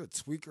you're a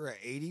tweaker at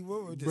 80.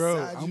 What would Bro,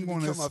 decide I'm you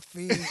gonna become a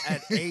fiend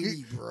at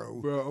 80,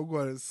 bro? Bro, I'm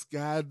going to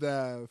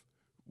skydive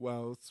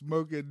while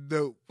smoking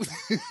dope.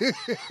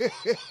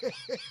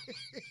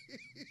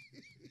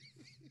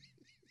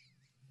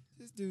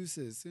 This dude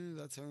says, as soon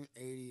as I turn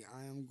 80,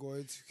 I am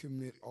going to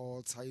commit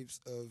all types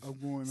of I'm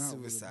going out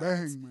suicides. with a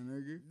bang, my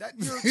nigga. That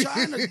you're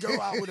trying to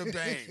go out with a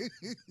bang.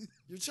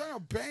 You're trying to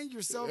bang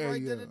yourself Hey,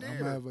 right yo, then and I'm going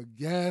to there. have a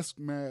gas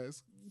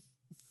mask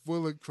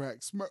full of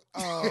crack smoke.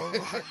 Oh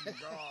my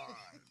God.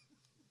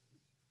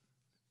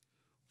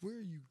 Where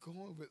are you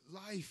going with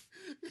life?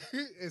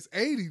 It's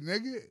 80,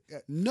 nigga.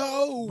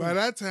 No. By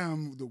that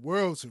time, the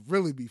world should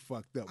really be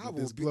fucked up with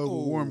this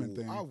global warming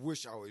thing. I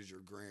wish I was your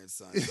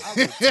grandson. I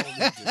would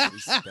totally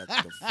disrespect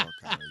the fuck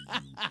out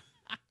of you.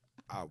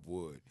 I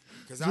would.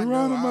 Because I know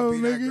Geronimo,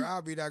 nigga.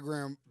 I'll be that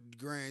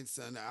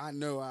grandson. I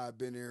know I've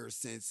been here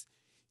since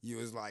you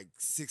was like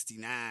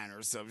 69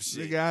 or some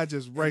shit. Nigga, I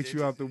just write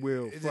you out the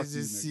wheel. And Fuck then you,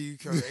 just nigga. see you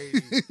come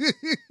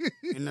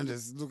 80. And then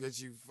just look at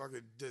you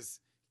fucking just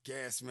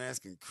gas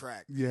mask and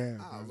crack. Yeah,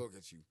 I'll bro. look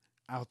at you.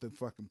 Out the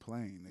fucking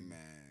plane, nigga.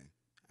 Man,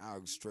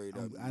 I'll straight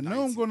up. I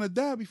know I'm gonna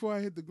die before I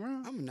hit the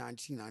ground. I'm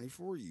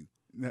 1994 you.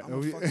 Nah, I'm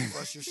gonna fucking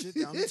flush your shit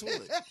down the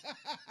toilet.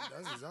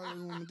 That's exactly what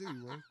I'm gonna do,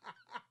 bro.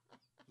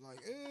 Like,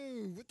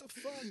 ew, what the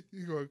fuck?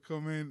 You gonna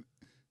come in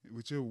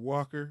with your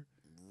walker,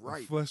 and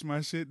Right. flush my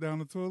shit down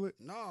the toilet?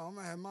 No, I'm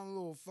gonna have my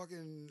little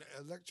fucking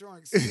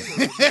electronic scooter.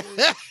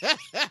 Nigga.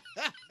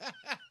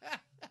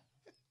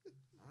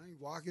 I ain't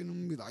walking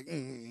them be like,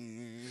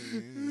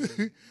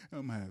 I'm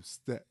gonna have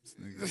steps,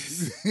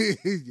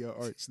 nigga. Your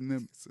arch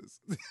nemesis.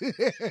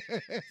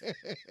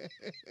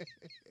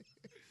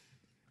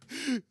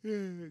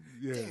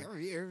 Yeah. there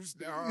he is,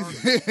 dog.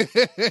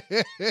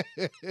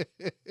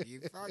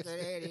 You fucking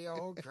idiot,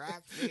 old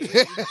crack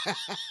fiend.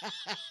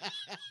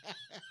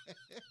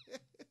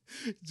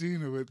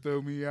 Gina would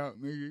throw me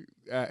out, nigga,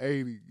 at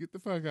 80. Get the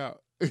fuck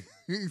out.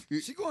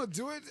 She gonna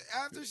do it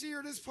after she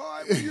hear this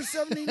pod when you're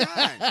 79.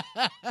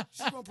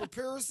 She gonna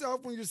prepare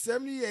herself when you're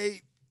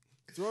 78,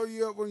 throw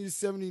you up when you're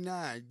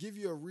 79, give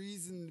you a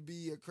reason to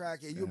be a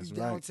crackhead. You'll That's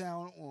be right.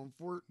 downtown on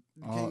Fort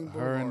King Boulevard.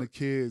 Her and the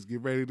kids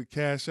get ready to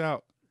cash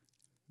out.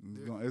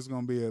 It's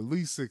gonna be at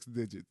least 6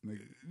 digits,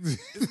 nigga.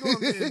 It's gonna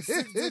be in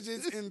 6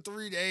 digits in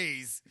 3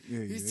 days.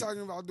 Yeah, He's yeah.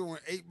 talking about doing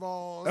 8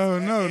 balls. Oh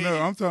at no, 80. no!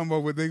 I'm talking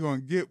about what they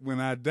gonna get when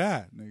I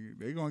die, nigga.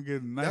 They gonna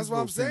get a nice. That's what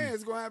I'm little saying. penny.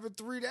 It's gonna happen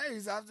 3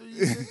 days after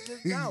you get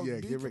kicked out. Yeah,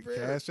 Be get ready,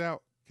 prepared. cash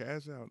out,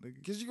 nigga.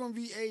 Because you're gonna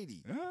be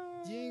 80. Ah.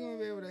 You ain't gonna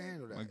be able to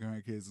handle My that.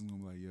 grandkids is gonna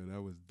be like, yo,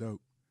 that was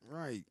dope.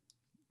 Right.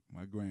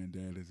 My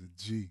granddad is a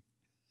G.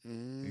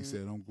 Mm. He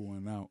said, I'm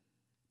going out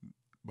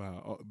by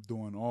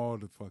doing all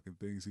the fucking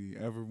things he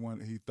ever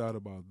wanted. He thought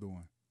about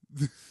doing.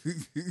 I'm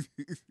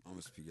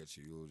gonna speak at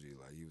your eulogy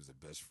like he was the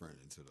best friend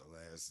until the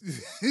last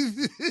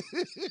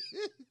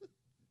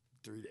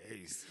 3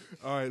 days.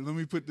 All right, let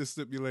me put this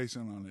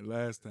stipulation on it.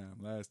 Last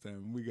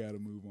time, we got to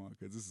move on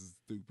because this is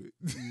stupid.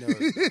 No,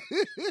 it's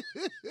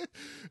not.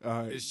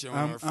 All right, It's showing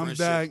our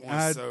friendship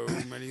on so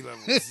many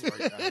levels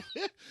right now.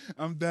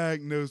 I'm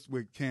diagnosed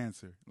with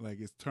cancer, like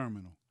it's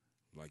terminal.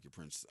 Like your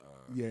Prince,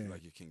 Yeah.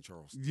 like your King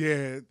Charles.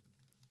 Yeah,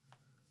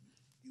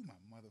 you my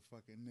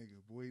motherfucking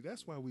nigga, boy.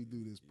 That's why we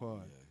do this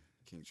pod. Yeah,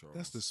 King Charles.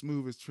 That's the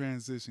smoothest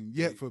transition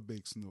yet for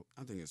Big Snoop.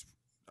 I think,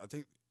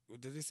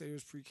 did they say it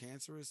was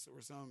precancerous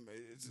or something?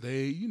 It's,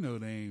 They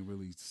ain't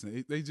really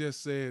say. They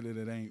just said that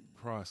it ain't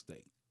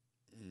prostate.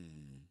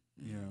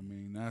 You know what I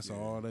mean? That's Yeah.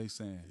 all they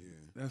saying. Yeah.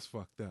 That's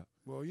fucked up.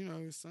 Well, you know,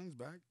 his son's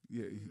back.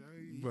 Yeah, know,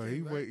 he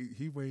came back.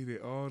 he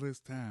waited all this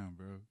time,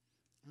 bro,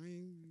 I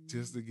mean,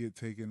 just to get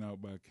taken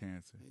out by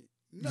cancer.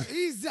 No,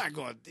 he's not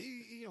going.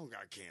 He don't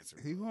got cancer.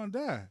 He gonna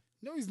die.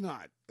 No, he's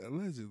not.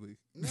 Allegedly.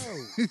 No.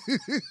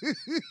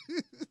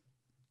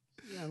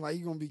 Yeah, like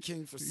you gonna be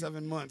king for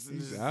 7 months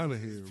and He's out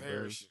of here,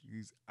 bro.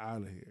 He's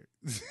out of here.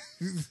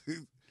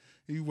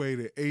 He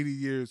waited 80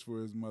 years for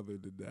his mother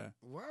to die.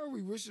 Why are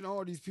we wishing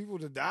all these people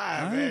to die?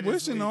 I man? ain't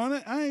wishing on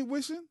it. I ain't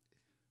wishing.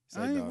 Say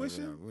I ain't no,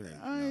 wishing.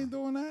 I no. ain't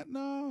doing that.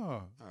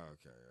 No. Oh,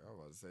 okay, I was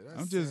about to say that's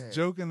I'm just sad.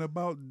 joking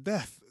about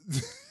death.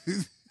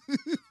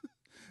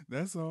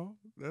 That's all.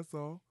 That's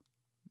all.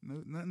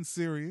 No, nothing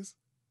serious.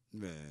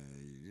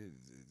 Man,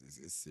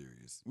 it's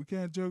serious. We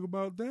can't joke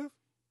about death.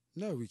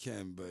 No, we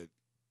can, but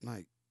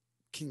like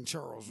King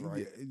Charles,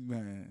 right? Yeah,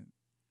 man,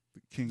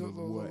 the king of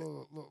what?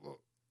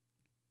 Look.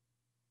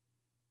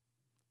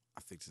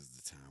 I think this is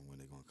the time when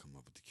they're gonna come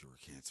up with the cure of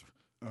cancer.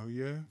 Oh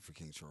yeah, for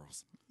King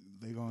Charles.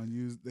 They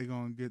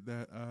gonna get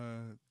that.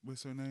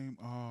 What's her name?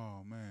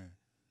 Oh man,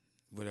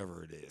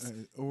 whatever it is.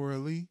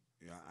 Orally.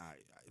 Yeah, I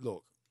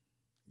look.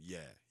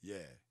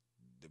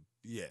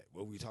 Yeah.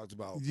 What we talked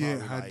about. Yeah,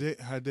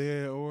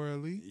 Hadea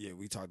Orally. Yeah,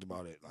 we talked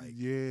about it like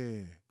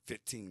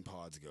 15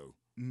 pods ago.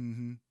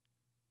 Mm-hmm.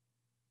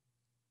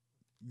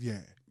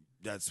 Yeah.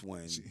 That's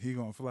when he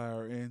gonna fly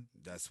her in.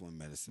 That's when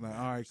medicine. Like,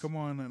 all right, come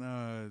on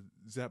and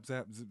zap,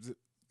 zip,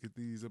 get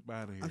these up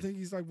out of here. I think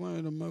he's like one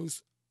of the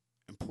most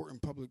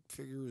important public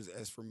figures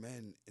as for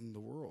men in the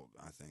world.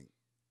 I think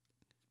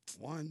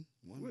one.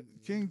 What,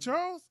 King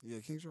Charles? Yeah,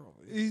 King Charles.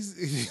 Yeah. He's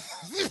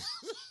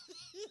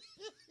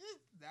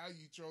now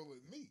you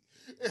trolling me.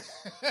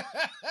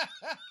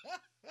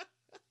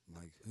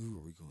 Like, who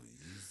are we going to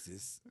use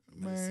this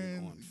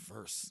medicine on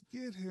first?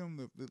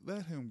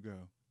 Let him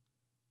go.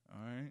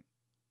 All right,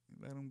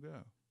 let him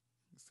go.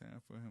 It's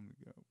time for him to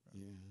go,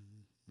 bro.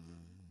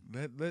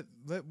 Yeah.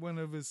 Let one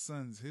of his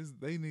sons.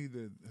 They need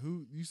to.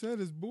 Who you said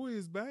his boy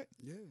is back?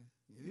 Yeah.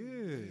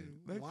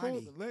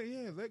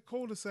 Let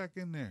Cul-de-sac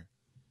in there.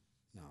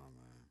 Nah,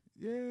 man.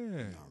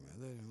 Yeah. Nah, man.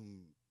 Let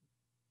him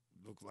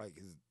look like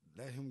his.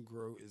 Let him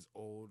grow as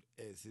old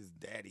as his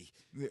daddy.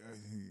 Yeah,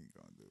 he ain't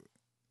gonna do it.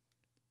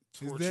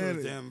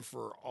 Torture them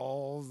for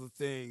all the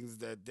things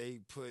that they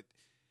put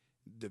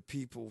the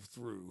people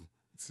through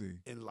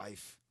in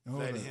life.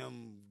 Let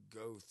him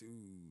go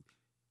through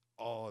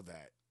all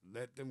that.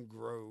 Let them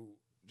grow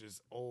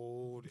just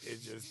old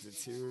and just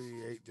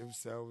deteriorate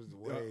themselves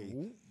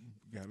away.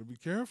 Gotta be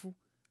careful.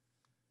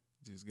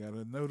 Just got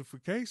a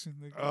notification.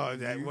 Oh,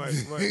 that what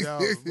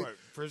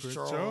Prince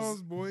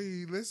Charles, boy,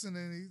 he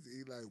listening.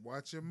 He like,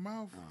 watch your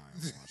mouth. Oh,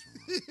 watch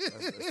my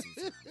mouth. That's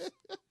 2 times.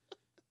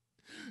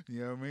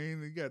 You know what I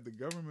mean? They got the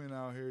government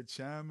out here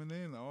chiming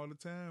in all the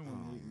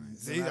time.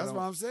 See, that's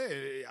what I'm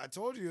saying. I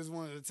told you it's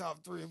one of the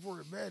top 3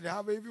 important men.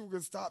 How many people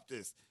can stop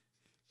this?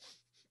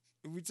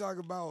 If we talk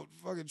about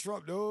fucking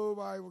Trump,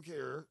 nobody will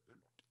care.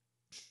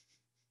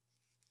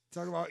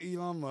 Talk about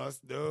Elon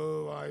Musk,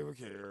 nobody will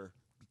care.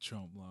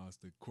 Trump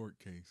lost the court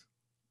case.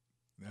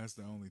 That's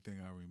the only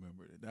thing I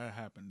remember. That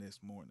happened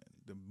this morning,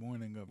 the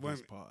morning of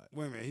this pod.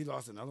 Wait a minute, he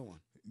lost another one.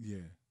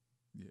 Yeah.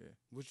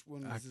 Which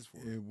one was this for?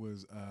 It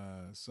was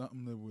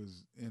something that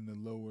was in the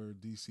lower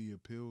DC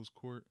appeals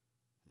court.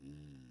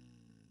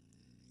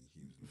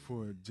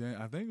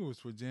 I think it was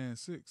for Jan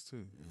 6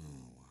 too.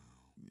 Oh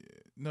wow.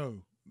 Yeah.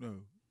 No.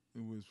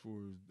 It was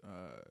for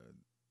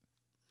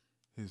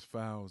his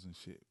files and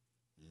shit.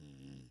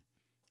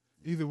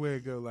 Either way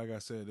it go, like I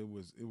said, it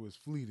was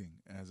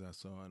fleeting as I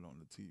saw it on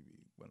the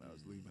TV when I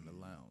was leaving the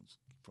lounge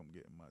from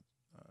getting my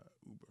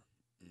Uber.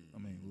 I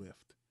mean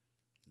Lyft.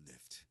 Yeah.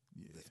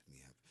 Lift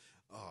me up.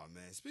 Oh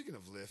man, speaking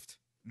of Lyft,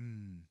 a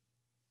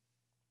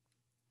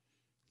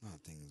lot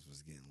of things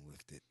was getting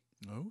lifted.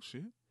 Oh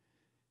shit.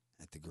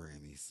 At the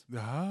Grammys.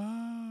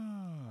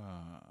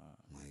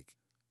 Like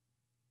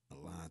a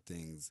lot of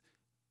things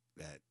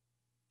that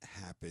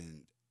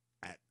happened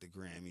at the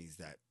Grammys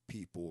that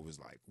people was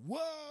like,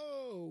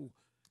 whoa!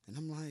 And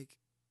I'm like,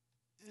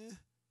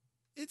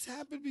 it's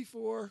happened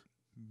before.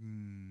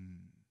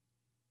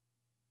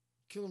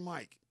 Killer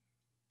Mike.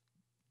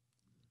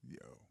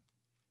 Yo.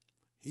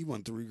 He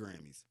won 3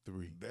 Grammys.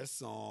 3. Best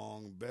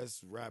song,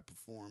 best rap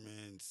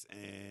performance,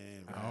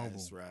 and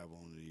best rap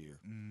on the year.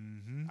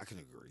 Mm-hmm. I can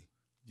agree.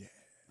 Yeah.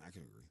 I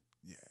can agree.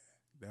 Yeah.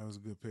 That was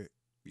a good pick.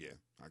 Yeah,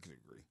 I can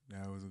agree.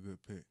 That was a good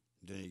pick.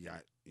 Then you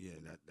got,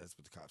 that's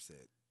what the cop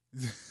said.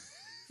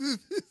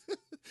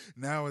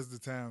 Now is the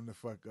time to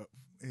fuck up,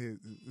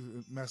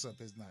 mess up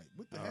his night.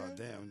 What the hell? Oh,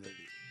 damn.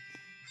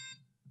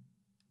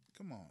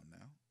 Come on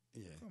now.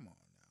 Yeah. Come on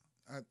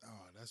now.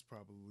 That's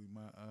probably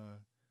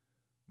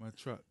my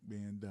truck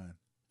being done.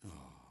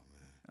 Oh,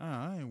 man.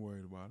 I ain't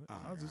worried about it.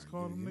 I'll just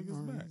call them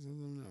niggas back.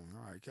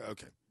 All right.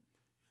 Okay.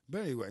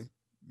 But anyway.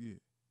 Yeah.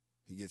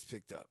 He gets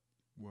picked up.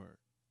 Word.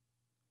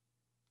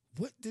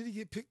 What did he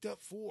get picked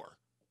up for?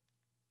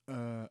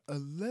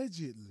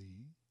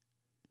 Allegedly,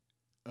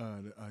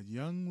 a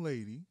young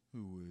lady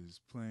who was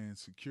playing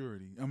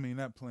security. I mean,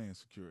 not playing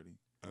security.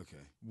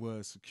 Okay.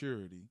 Was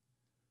security.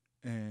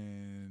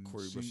 And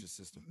Corey Bush's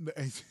sister.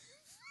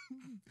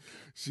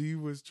 She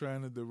was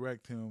trying to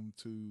direct him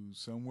to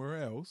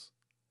somewhere else.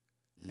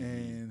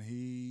 and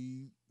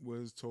he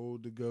was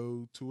told to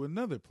go to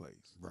another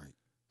place. Right.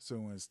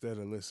 So instead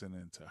of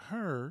listening to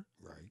her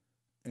Right.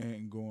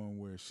 and going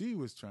where she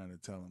was trying to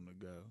tell him to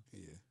go,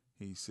 Yeah.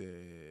 he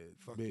said,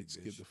 Fuck you, bitch,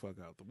 get bitch. the fuck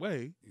out the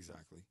way,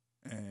 Exactly.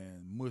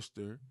 and mushed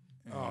her.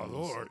 And Oh,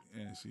 Lord.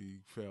 And she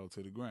fell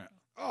to the ground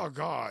Oh,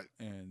 God.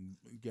 and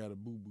got a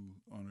boo-boo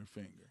on her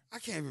finger. I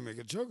can't even make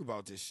a joke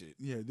about this shit.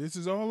 Yeah, this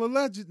is all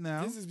alleged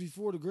now. This is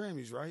before the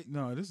Grammys, right?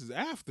 No, this is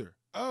after.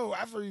 Oh,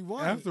 after he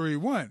won. After he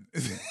won.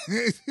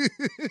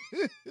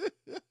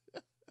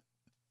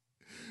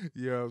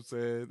 You know what I'm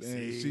saying? And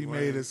See, she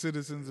made a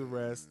citizen's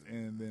arrest,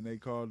 and then they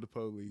called the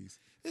police.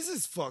 This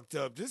is fucked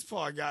up. This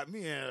part got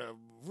me in a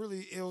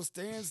really ill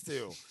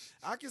standstill.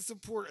 I can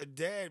support a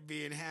dad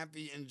being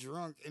happy and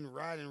drunk and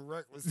riding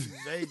reckless in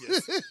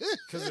Vegas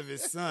because of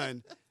his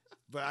son,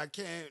 but I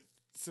can't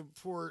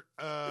support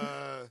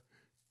Killer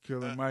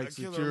Mike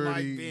Killer security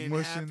Mike being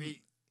mushing.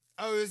 happy.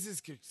 Oh, is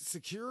this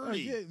security?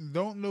 Yeah,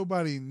 don't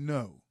nobody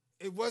know.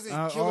 It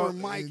wasn't Killer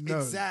Mike no,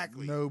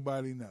 exactly.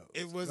 Nobody knows.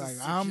 It was like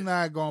I'm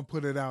not gonna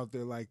put it out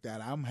there like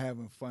that. I'm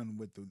having fun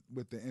with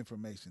the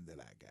information that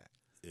I got.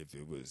 If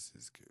it was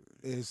his killer.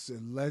 It's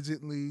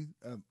allegedly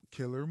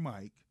Killer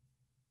Mike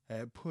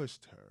had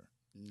pushed her.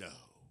 No.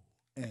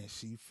 And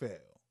she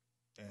fell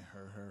and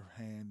hurt her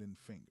hand and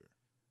finger.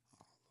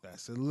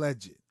 That's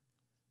alleged.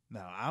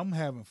 Now, I'm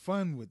having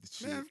fun with the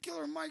shit. Man, if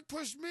Killer Mike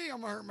pushed me,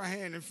 I'm going to hurt my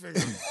hand and finger.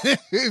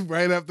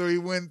 Right after he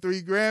won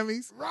 3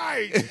 Grammys?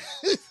 Right.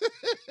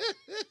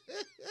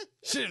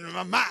 Shit in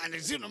my mind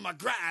and shit on my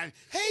grind.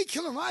 Hey,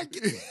 Killer Mike.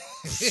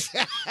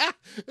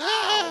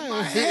 Oh,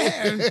 my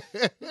hand.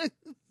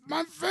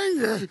 My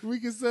finger. We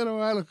can settle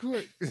out of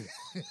court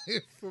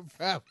for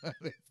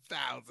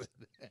 $500,000.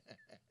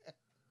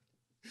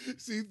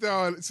 She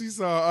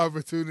saw an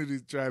opportunity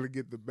to try to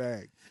get the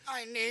bag.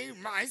 I need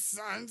my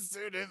sons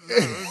to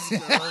those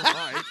Killer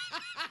Mike.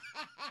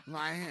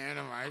 My hand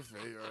and my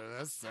finger.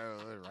 Let's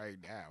settle it right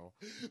now.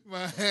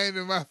 My hand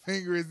and my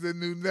finger is the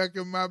new neck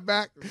of my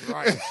back.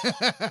 Right.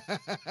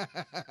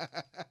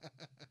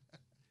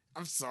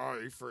 I'm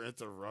sorry for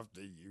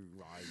interrupting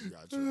you. I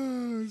got you.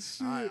 Oh,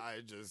 shit.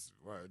 I just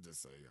wanted to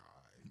say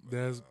hi.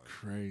 That's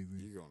crazy.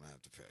 You're gonna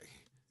have to pay.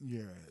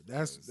 Yeah,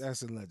 that's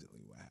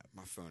allegedly what happened.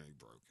 My phone ain't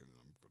broken.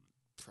 I'm gonna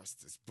press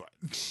this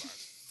button.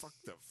 Fuck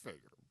the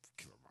finger,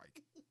 Killer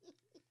Mike.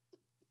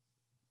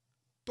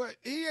 But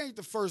he ain't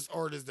the first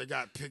artist that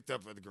got picked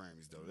up at the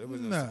Grammys, though. That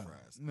was no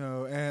surprise.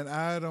 No, and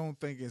I don't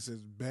think it's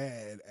as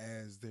bad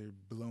as they're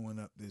blowing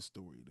up this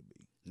story to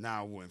be.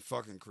 Now, when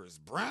fucking Chris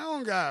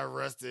Brown got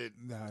arrested,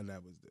 Nah,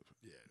 that was different.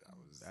 Yeah,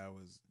 that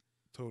was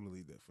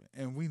totally different,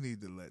 and we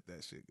need to let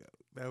that shit go.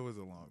 That was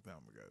a long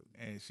time ago,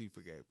 and she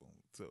forgave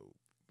him. So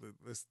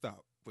let's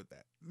stop with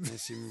that. And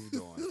she moved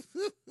on.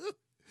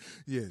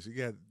 Yeah, she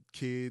got a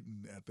kid,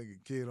 and I think a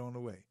kid on the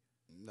way.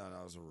 No,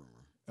 that was a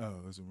rumor.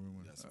 Oh, it's a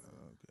rumor. That's a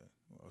rumor. Okay.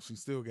 Well, she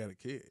still got a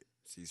kid.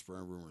 She's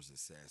spreading rumors of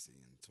Sassy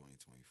in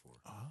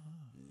 2024. Ah.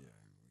 Yeah,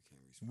 we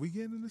can't We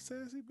getting into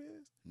Sassy,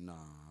 biz? Nah,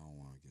 I don't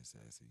want to get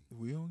sassy.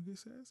 We don't get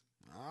Sassy?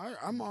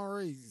 I'm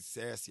already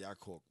sassy. I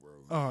cook, bro.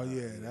 Oh,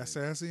 yeah, that's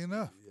sassy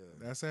enough. Yeah.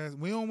 That's sassy.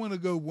 We don't want to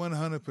go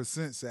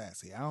 100%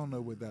 sassy. I don't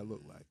know what that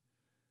look like.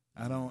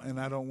 I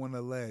don't want to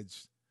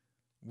allege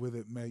what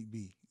it may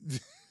be.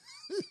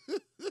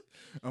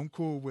 I'm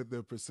cool with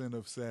the percent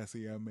of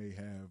sassy I may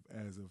have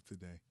as of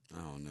today. I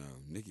don't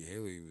know. Nikki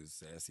Haley was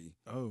sassy.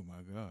 Oh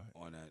my God.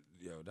 On that,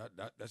 yo,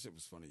 that shit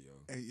was funny, yo.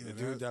 Hey, yeah, the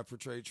dude that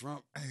portrayed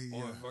Trump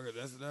on fucking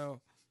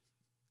SNL.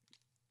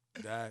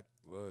 That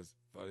was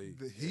funny.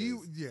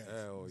 Hell yes.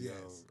 Yo,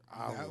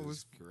 I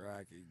was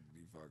cracking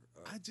the fuck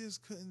up. I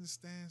just couldn't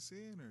stand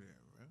seeing her there,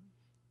 bro.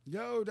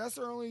 Yo, that's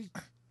her only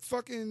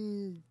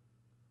fucking.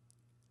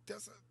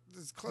 That's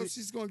as close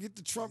she's gonna get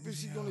to Trump as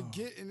she's gonna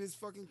get in this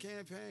fucking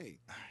campaign.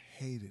 I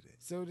hated it.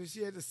 So that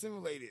she had to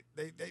simulate it.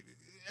 They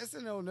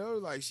SNL know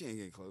like she ain't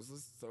getting close.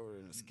 Let's throw her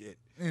in a skit.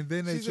 And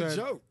then she's a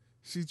joke.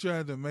 She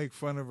tried to make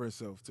fun of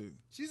herself too.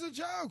 She's a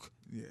joke.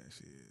 Yeah,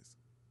 she is.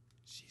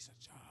 She's a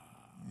joke.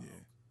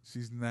 Yeah,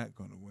 she's not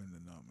gonna win the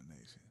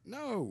nomination.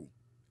 No,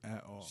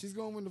 at all. She's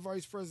gonna win the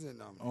vice president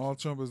nomination. All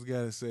Trump has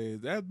got to say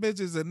is that bitch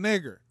is a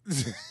nigger.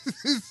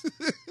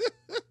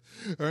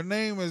 Her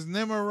name is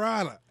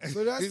Nimarata.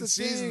 But that's the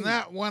She's thing.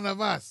 not one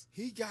of us.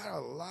 He got a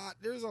lot.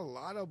 There's a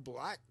lot of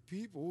black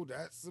people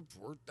that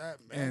support that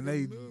man.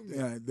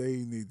 And they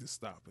need to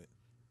stop it.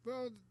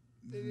 Well,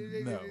 they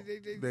need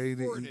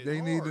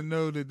to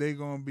know that they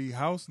gonna be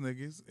house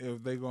niggas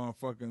if they gonna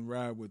fucking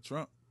ride with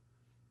Trump.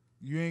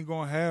 You ain't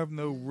gonna have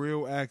no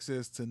real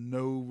access to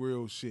no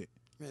real shit.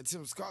 Man,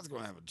 Tim Scott's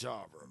gonna have a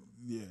job, bro.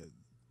 Yeah,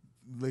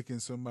 licking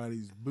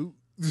somebody's boot.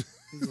 He's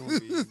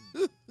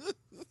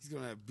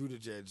gonna have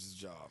Buttigieg's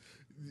job.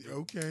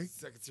 Okay.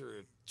 Secretary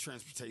of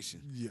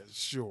Transportation. Yeah,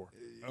 sure.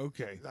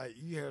 Okay. Like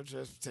you have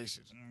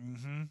transportation.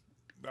 Mm-hmm.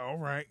 All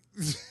right.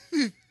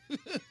 Vic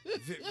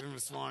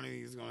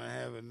Ramaswamy is gonna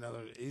have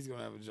he's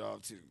gonna have a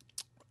job too.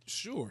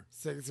 Sure.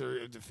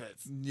 Secretary of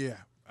Defense. Yeah.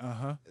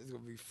 Uh-huh. It's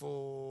gonna be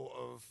full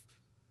of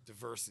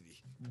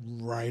diversity.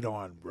 Right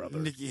on, brother.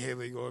 Nikki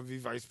Haley going to be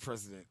vice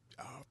president.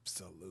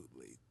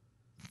 Absolutely.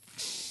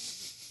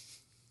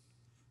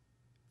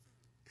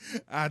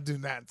 I do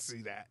not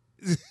see that.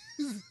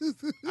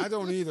 I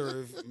don't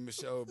either if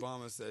Michelle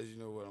Obama says, you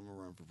know what, I'm going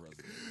to run for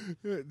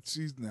president.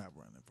 She's not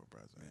running for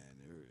president. Man,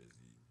 there is,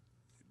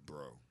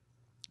 bro.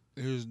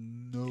 There's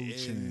no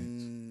chance.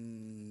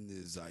 In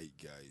the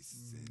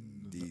zeitgeist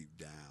and deep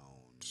down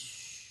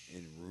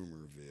in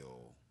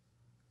Rumorville.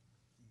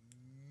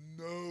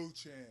 No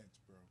chance,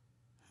 bro.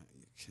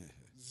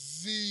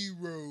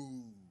 Zero.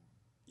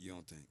 You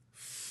don't think?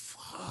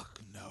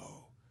 Fuck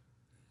no.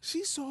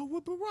 She saw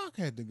what Barack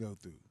had to go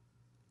through.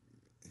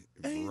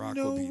 Ain't Barack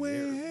no will be way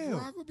there. in hell.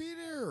 Barack will be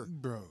there.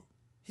 Bro.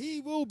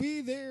 He will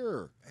be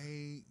there.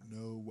 Ain't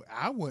no way.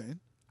 I wouldn't.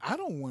 I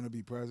don't want to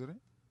be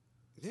president.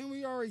 Didn't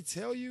we already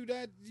tell you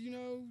that, you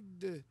know,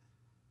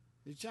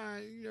 you're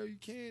trying, you know, you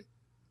can't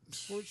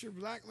support your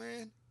black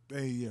man?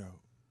 Hey, yo.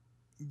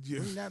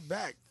 Bring that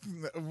back.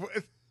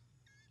 What?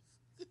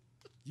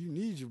 You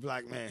need your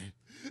black man.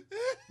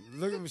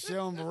 Look at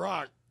Michelle and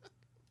Barack.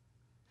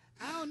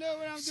 I don't know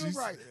what I'm doing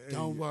right.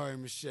 Don't worry,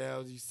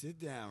 Michelle. You sit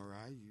down,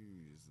 right?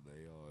 You just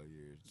lay all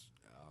your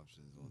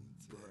options on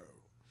the table. Bro.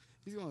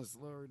 He's going to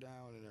slow her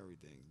down and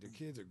everything. The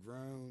kids are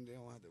grown. They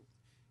don't have to.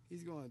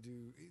 He's going to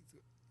do.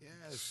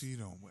 Yes. She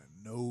don't want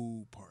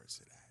no parts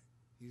of that.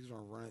 He's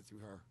going to run it through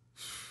her.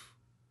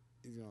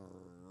 He's going to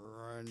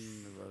run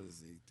the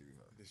presidency through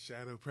her. The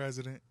shadow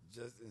president?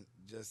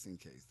 Just in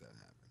case that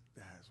happened.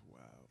 That's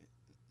wild.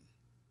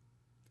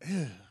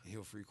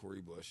 He'll free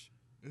Corey Bush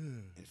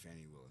and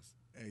Fannie Willis.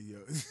 Hey, yo.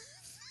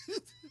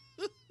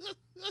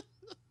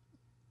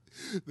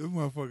 Them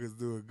motherfuckers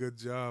do a good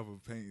job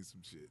of painting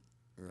some shit.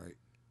 Right.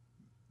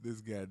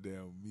 This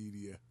goddamn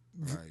media.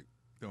 Right.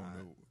 Don't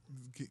know.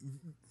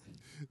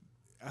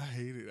 I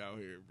hate it out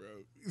here,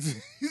 bro.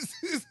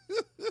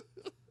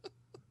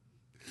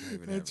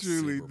 I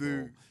truly do.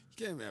 You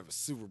can't even have a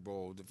Super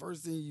Bowl. The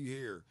first thing you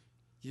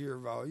hear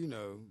about, you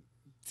know,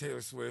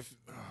 Taylor Swift.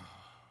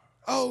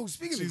 Oh,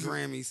 speaking of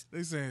Grammys.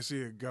 They saying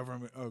she a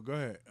government. Oh, go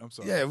ahead. I'm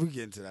sorry. Yeah, we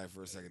get into that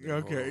for a second.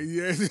 Okay,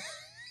 yeah.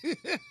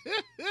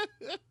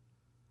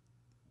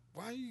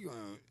 Why are you going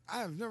to? I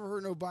have never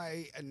heard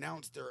nobody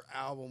announce their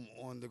album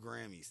on the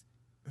Grammys.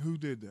 Who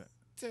did that?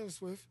 Taylor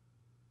Swift.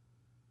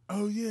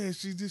 Oh, yeah,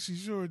 she did. She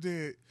sure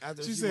did.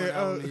 After she said,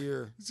 album of the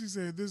year. She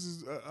said, this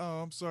is,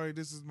 I'm sorry,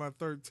 this is my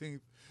 13th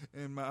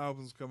and my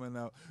album's coming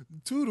out.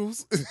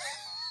 Toodles.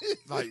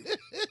 Like,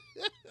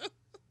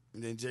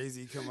 and then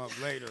Jay-Z come up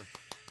later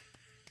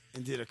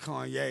and did a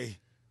Kanye.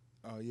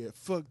 Oh, yeah,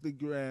 fuck the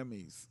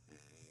Grammys.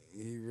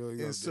 He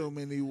really in so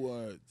many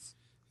words.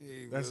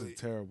 That's really, a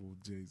terrible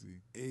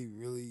Jay-Z. He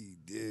really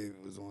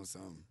did. Was on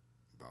something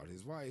about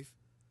his wife.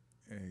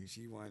 Hey.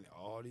 She won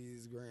all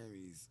these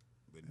Grammys,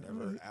 but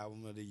never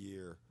album of the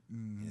year.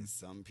 Mm-hmm. And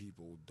some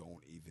people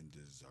don't even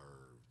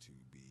deserve to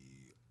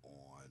be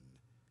on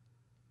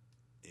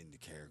in the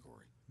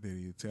category. Did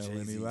he tell Jay-Z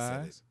any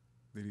lies?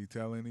 Did he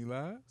tell any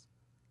lies?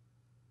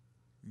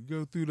 You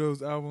go through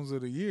those albums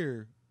of the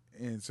year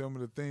and some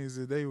of the things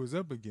that they was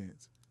up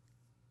against.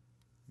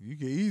 You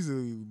can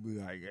easily be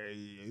like,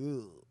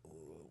 hey,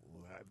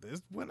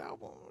 this one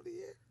album of the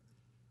year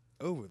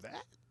over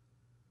that.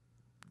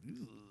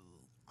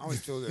 I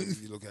always feel that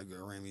if you look at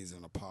Grammys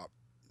in a pop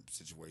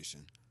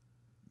situation,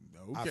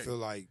 I feel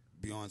like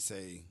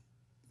Beyonce,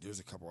 there's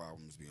a couple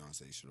albums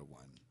Beyonce should have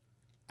won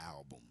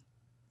album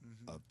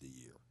of the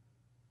year.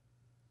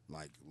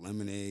 Like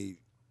Lemonade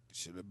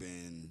should have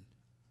been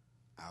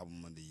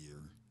album of the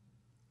year.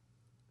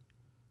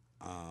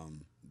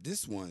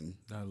 This one,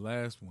 that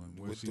last one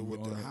with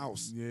the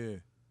house, yeah,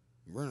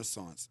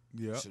 Renaissance,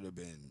 should have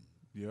been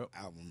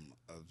album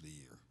of the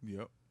year.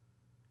 Yep.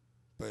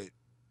 But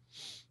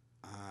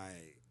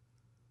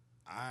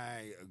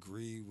I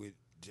agree with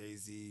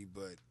Jay-Z,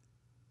 but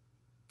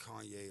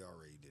Kanye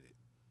already did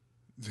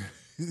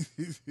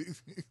it.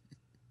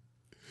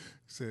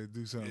 Said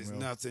do something It's else.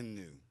 nothing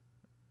new.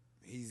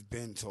 He's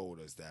been told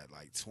us that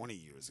like 20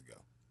 years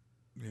ago.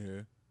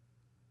 Yeah.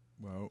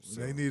 Well,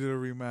 they needed a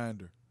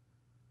reminder.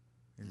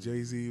 And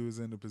Jay-Z was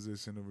in the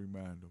position to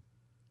remind them.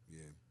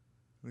 Yeah.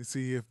 Let's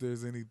see if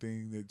there's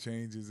anything that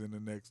changes in the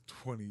next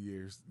 20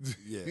 years.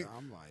 Yeah,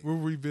 I'm like, we'll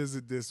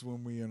revisit this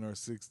when we in our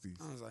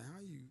 60s. I was like, how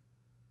you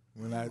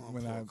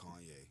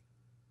Kanye?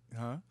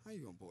 Huh? How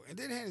you gonna pull? And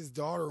then had his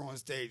daughter on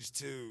stage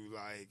too.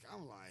 Like,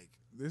 I'm like,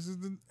 this is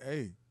the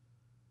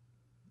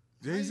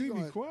Jay-Z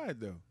be quiet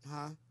though.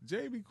 Huh?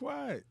 Jay be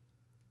quiet.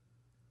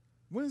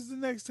 When's the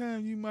next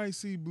time you might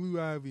see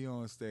Blue Ivy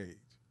on stage?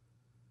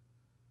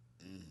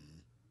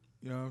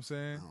 You know what I'm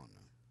saying? I don't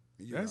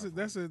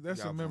know.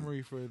 That's a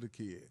memory for the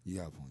kid. You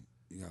got a point.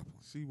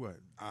 She what?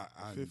 I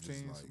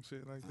 15, like, some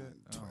shit like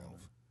that.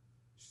 12.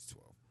 She's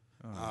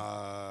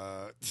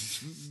 12.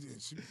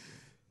 She's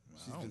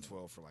been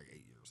 12 for like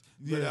 8 years.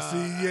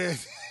 Yeah,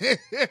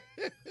 yeah.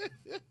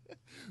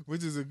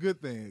 Which is a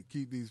good thing.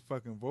 Keep these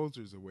fucking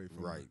vultures away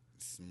from her.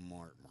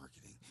 Smart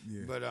marketing.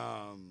 Yeah. But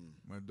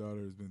my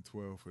daughter has been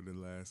 12 for the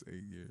last 8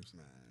 years.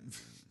 Man,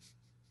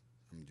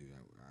 I'm gonna do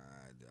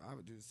that. I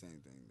would do the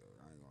same thing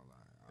though. I ain't gonna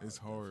lie. It's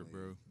hard,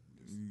 bro.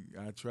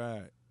 I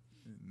tried.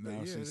 Now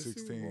yeah, she's the Super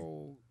 16.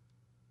 Bowl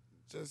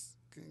just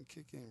couldn't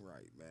kick in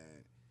right,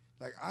 man.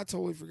 Like I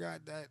totally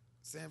forgot that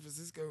San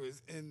Francisco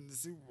is in the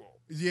Super Bowl.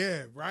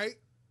 Yeah, right?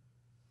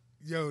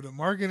 Yo, the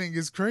marketing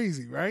is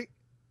crazy, right?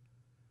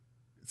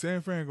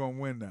 San Fran gonna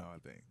win now, I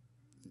think.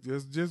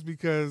 Just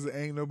because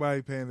ain't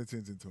nobody paying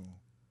attention to them.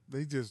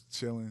 They just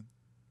chilling,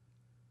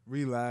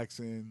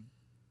 relaxing,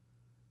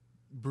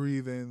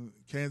 breathing.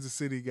 Kansas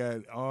City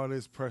got all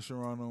this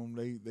pressure on them.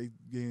 They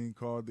getting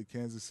called the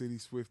Kansas City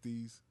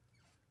Swifties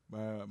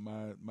by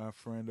my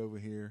friend over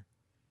here.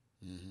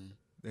 Mm-hmm.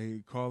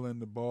 They calling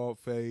the bald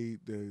fade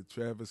the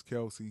Travis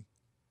Kelce.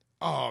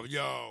 Oh,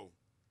 yo.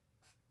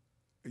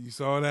 You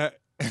saw that?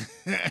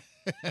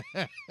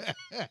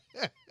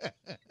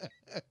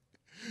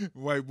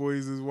 White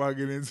boys is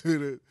walking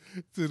into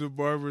the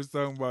barbers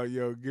talking about,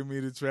 yo, give me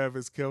the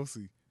Travis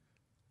Kelce.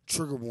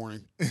 Trigger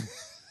warning.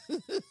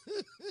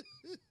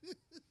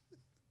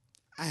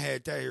 I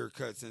had that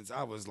haircut since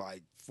I was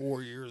like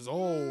 4 years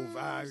old,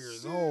 5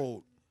 years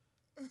old.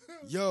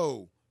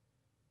 Yo,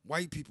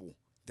 white people,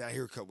 that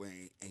haircut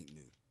ain't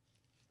new.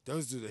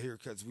 Those are the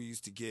haircuts we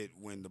used to get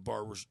when the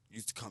barbers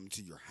used to come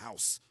to your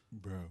house.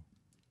 Bro,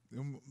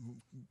 them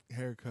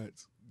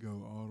haircuts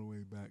go all the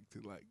way back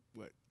to like,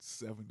 what,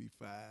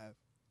 75,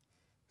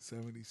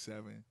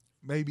 77,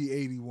 maybe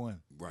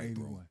 81. Right,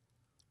 81.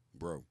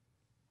 Bro.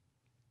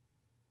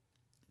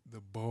 The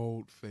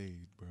bald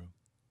fade, bro.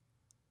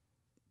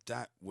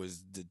 That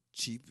was the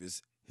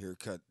cheapest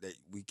haircut that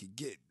we could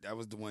get. That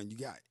was the one you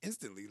got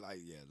instantly. Like,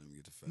 yeah, let me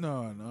get the fade.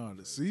 No,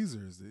 the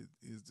Caesars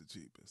is the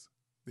cheapest.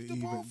 The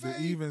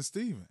fade? even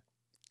Steven.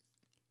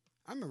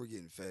 I remember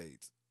getting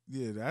fades.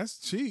 Yeah, that's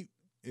cheap.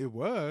 It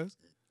was,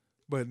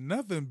 but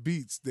nothing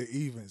beats the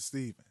even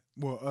Steven.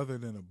 Well, other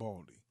than a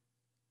baldy.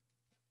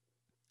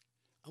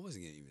 I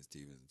wasn't getting even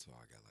Stevens until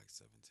I got like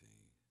 17,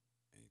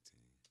 18.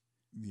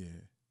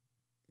 Yeah.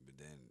 But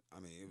then, I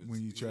mean, it was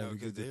When you try to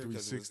get the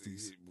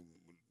 360s.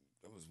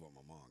 That was what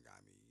my mom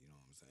got me. You know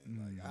what I'm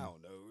saying? Like, I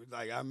don't know.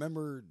 Like, I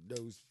remember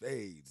those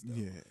fades, though.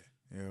 Yeah.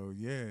 Hell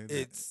yeah.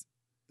 It's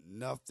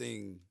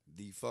nothing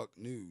the fuck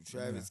new.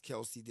 Travis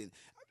Kelce didn't.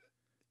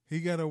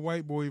 He got a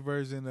white boy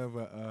version of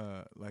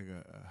a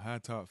high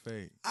top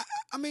fade.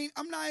 I mean,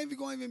 I'm not even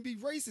going to even be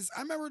racist.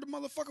 I remember the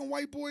motherfucking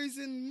white boys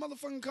in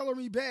motherfucking Color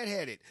Me Bad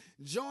had it.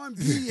 John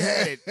B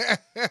had it.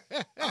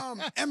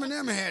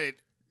 Eminem had it.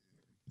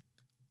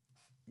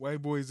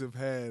 White boys have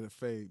had a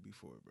fade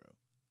before, bro.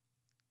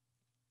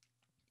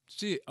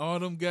 Shit, all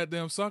them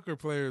goddamn soccer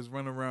players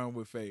run around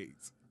with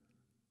fades.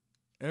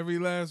 Every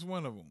last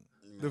one of them.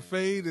 The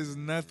fade is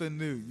nothing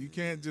new. You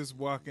can't just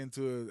walk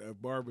into a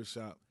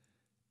barbershop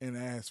and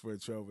ask for a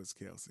Travis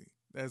Kelce.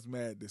 That's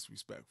mad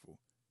disrespectful.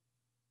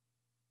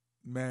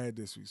 Mad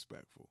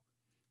disrespectful.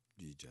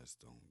 You just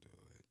don't do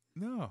it.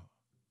 No,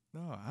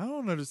 I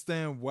don't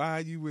understand why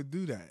you would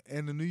do that.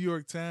 And the New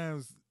York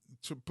Times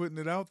putting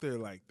it out there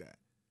like that.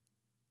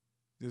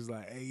 Just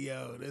like, hey,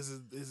 yo, this is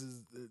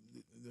the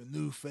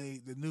new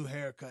fade, the new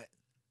haircut.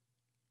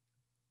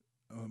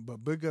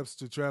 But big ups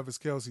to Travis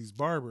Kelce's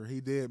barber.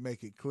 He did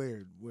make it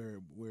clear where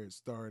it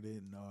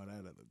started and all that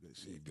other good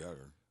shit. He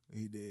better.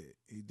 He did.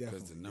 He definitely.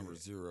 Because the number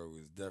did. 0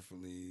 is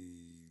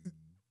definitely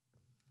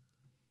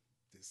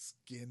the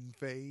skin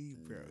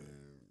fade, bro. Man,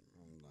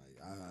 I'm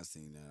like, I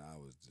seen that. I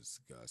was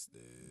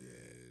disgusted.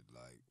 Yeah.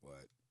 Like,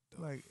 what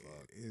the like,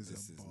 fuck? This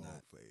is a ball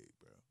not fade,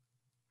 bro.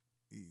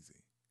 Easy.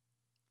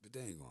 But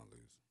they ain't gonna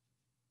lose.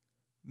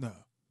 No.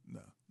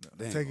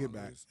 They ain't Take it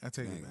gonna back. lose. I take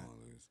They it ain't back.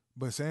 gonna lose.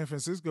 But San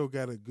Francisco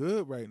got it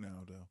good right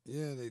now, though.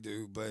 Yeah, they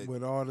do. But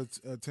with all the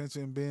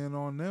attention being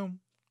on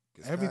them,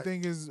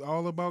 everything is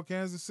all about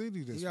Kansas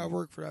City this He got to week.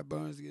 work for that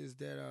bonus to get his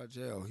dad out of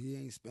jail. He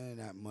ain't spending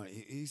that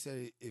money. He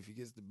said if he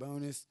gets the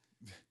bonus,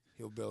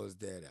 he'll bail his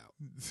dad out.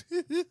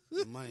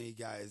 The money he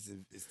got is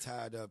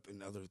tied up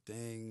in other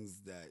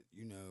things that,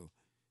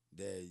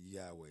 Dad, you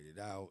got to wait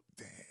it out.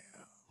 Damn.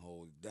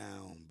 Hold it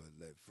down. But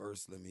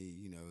let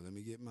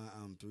me get my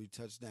 3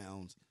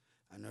 touchdowns.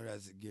 I know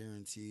that's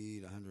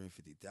guaranteed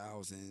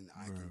 $150,000.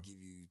 I can give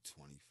you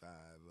 25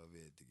 of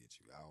it to get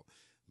you out.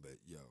 But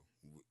yo,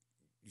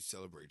 you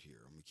celebrate here.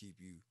 I'm gonna keep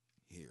you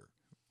here.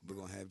 We're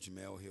gonna have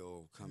Jamel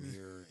Hill come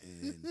here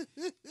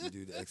and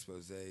do the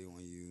expose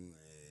on you,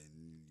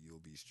 and you'll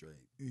be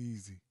straight.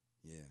 Easy.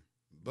 Yeah.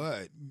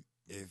 But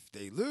if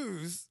they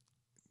lose,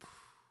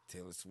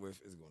 Taylor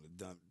Swift is gonna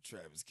dump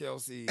Travis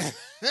Kelce.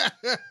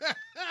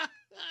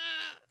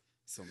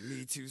 Some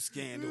Me Too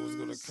scandal is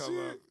gonna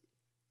come up.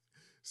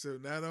 So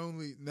not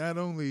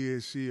only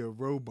is she a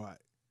robot,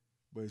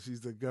 but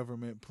she's a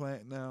government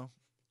plant now.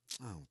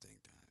 I don't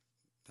think that.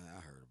 I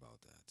heard about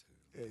that too.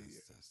 Hey,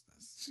 That's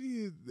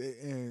she is,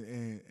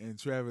 and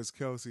Travis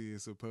Kelce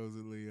is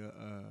supposedly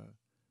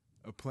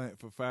a plant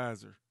for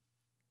Pfizer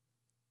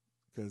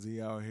because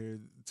he out here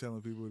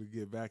telling people to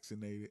get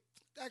vaccinated.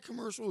 That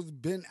commercial has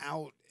been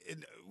out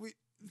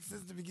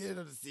since the beginning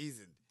of the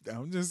season.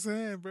 I'm just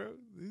saying, bro.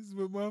 This is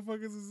what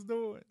motherfuckers is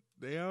doing.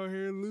 They out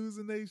here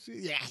losing their shit.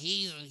 Yeah,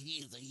 he's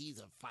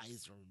a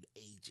Pfizer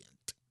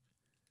agent.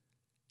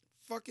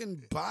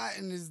 Fucking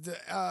Biden is the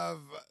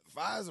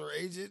Pfizer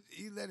agent.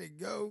 He let it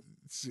go.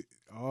 Shit,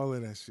 all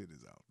of that shit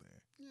is out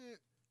there. Yeah.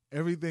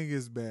 Everything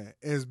is bad.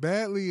 As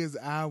badly as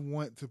I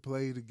want to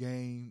play the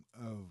game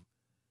of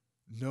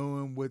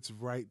knowing what's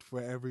right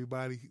for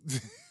everybody,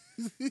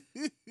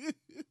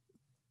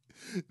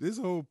 this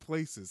whole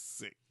place is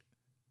sick.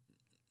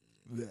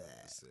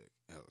 Sick.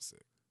 Hella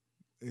sick.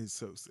 It's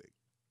so sick.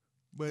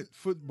 But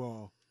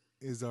football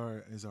is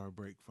our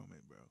break from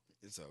it, bro.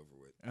 It's over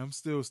with. I'm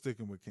still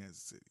sticking with Kansas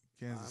City.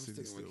 I'm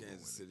sticking with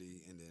Kansas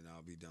City, and then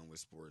I'll be done with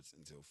sports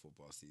until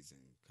football season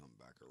come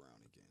back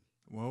around again.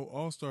 Well,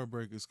 All-Star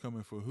break is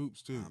coming for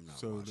hoops too. I'm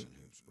not watching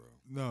hoops, bro.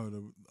 No,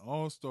 the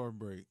All-Star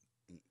break,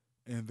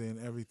 and then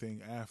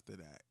everything after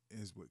that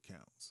is what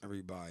counts.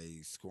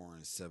 Everybody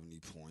scoring 70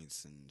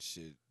 points and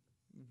shit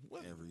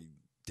every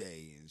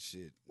day and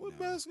shit. What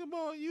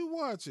basketball you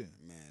watching?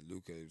 Man,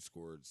 Luka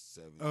scored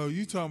 70. Oh,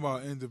 you talking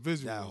about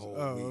individuals? That whole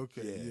week.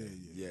 Okay,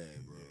 yeah,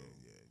 bro.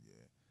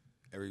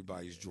 Yeah.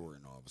 Everybody's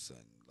Jordan all of a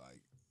sudden.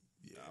 Like,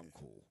 I'm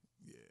cool.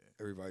 Yeah.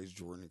 Everybody's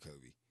Jordan and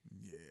Kobe.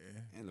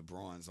 Yeah. And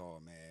LeBron's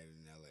all mad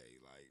in L.A.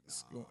 Like,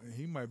 nah.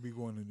 He might be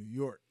going to New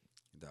York.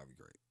 That'd be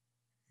great.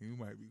 He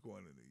might be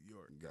going to New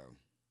York. Go.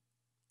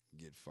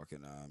 Get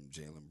fucking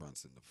Jalen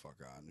Brunson the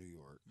fuck out of New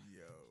York.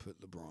 Yo.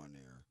 Put LeBron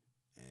there,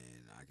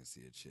 and I can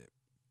see a chip.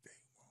 They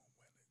won't win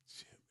a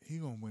chip. He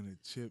gonna win a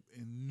chip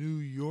in New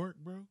York,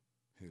 bro.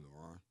 Who,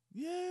 LeBron?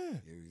 Yeah.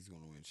 He's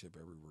gonna win a chip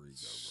everywhere he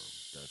go,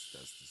 bro. That's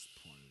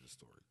the point of the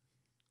story.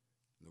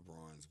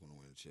 LeBron's gonna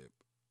win a chip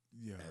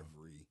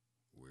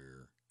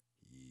everywhere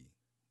he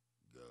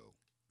go.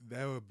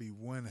 That would be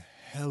one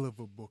hell of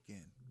a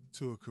bookend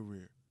to a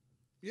career.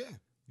 Yeah.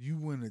 You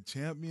win a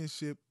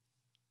championship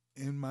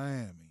in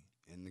Miami.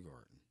 In the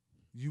Garden.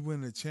 You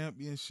win a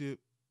championship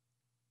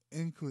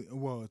in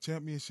a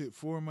championship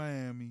for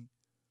Miami,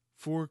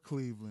 for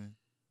Cleveland,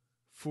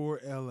 for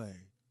LA,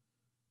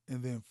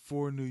 and then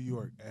for New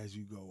York as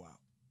you go out.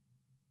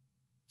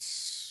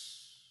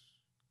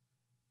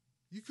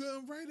 You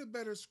couldn't write a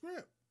better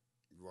script.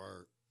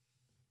 Right.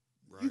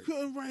 You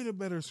couldn't write a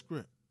better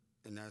script.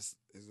 And that's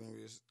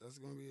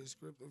gonna be a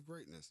script of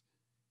greatness.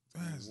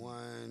 He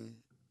won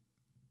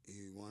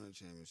a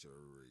championship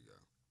everywhere he go.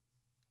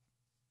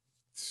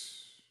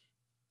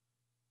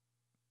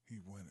 He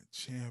won a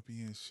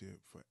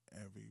championship for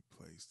every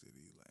place that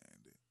he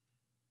landed.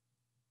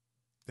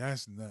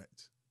 That's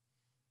nuts.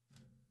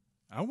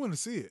 I want to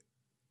see it.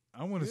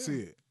 I want to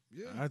see it.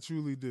 Yeah. I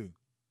truly do.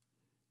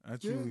 I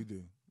truly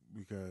do.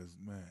 Because,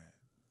 man,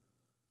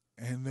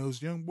 and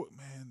those young boys,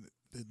 man,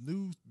 the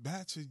new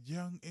batch of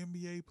young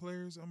NBA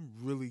players, I'm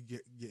really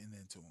getting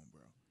into them,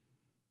 bro.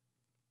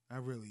 I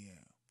really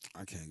am.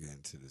 I can't get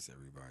into this.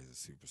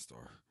 Everybody's a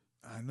superstar.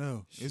 I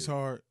know. Shit. It's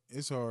hard.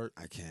 It's hard.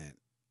 I can't.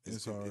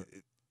 It's hard.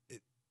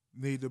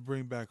 Need to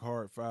bring back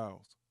hard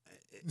fouls.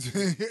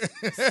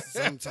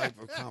 Some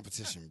type of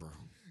competition, bro.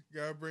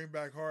 Gotta bring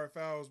back hard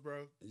fouls,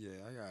 bro. Yeah,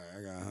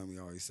 I got a homie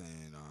always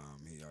saying,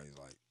 he always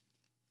like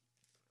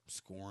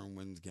scoring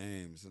wins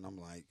games, and I'm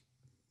like,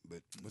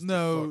 but what's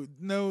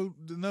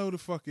the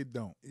fuck it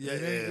don't. Yeah,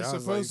 it's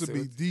supposed to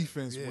be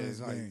defense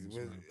wins like, games.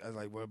 I was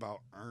like, what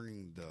about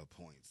earning the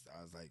points?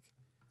 I was like,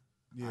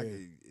 yeah,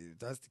 if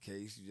that's the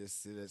case, you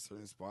just sit at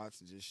certain spots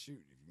and just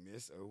shoot. If you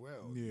miss, oh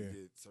well. Yeah. You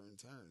get certain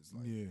turns.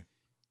 Like, yeah,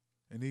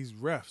 and these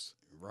refs,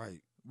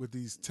 right, with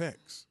these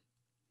techs.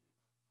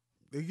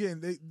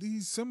 Again,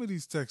 some of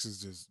these texts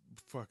is just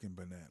fucking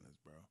bananas,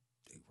 bro.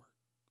 They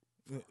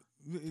work.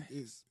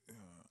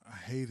 I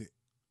hate it.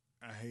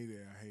 I hate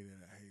it.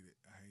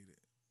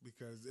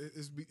 Because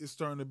it's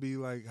starting to be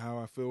like how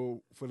I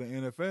feel for the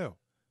NFL,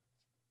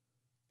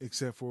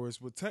 except for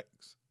it's with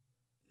techs.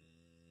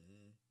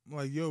 I'm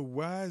like, yo,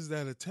 why is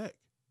that a tech?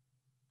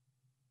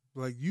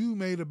 Like, you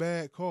made a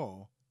bad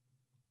call,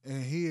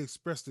 and he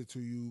expressed it to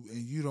you,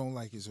 and you don't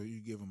like it, so you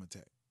give him a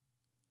tech.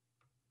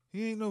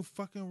 He ain't no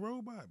fucking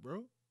robot,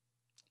 bro.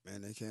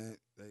 Man, they can't.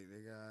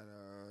 They got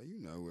you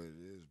know what it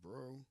is,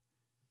 bro.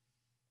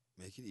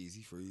 Make it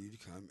easy for you to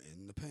come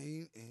in the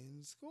paint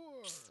and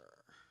score.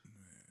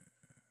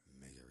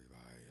 Make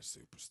everybody a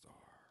superstar.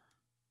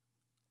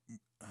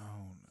 I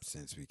don't know.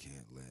 Since we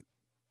can't let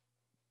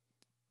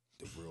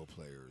the real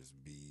players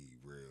be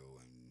real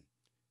and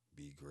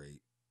be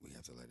great, we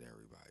have to let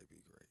everybody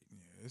be great.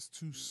 Yeah, it's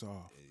too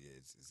soft.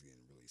 It's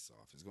getting really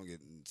soft. It's gonna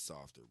get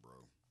softer,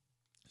 bro.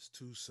 It's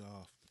too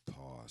soft.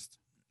 Paused.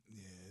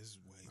 Yeah, it's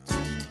way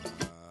too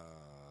soft.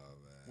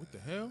 What the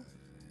hell?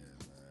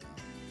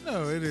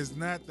 No, it is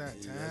not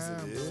that time. Yes,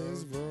 it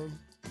is, bro.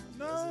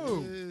 No.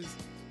 Yes, it is.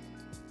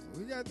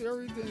 We got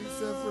everything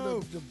except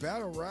for the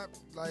battle rap.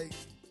 Like,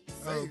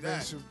 save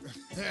that. Save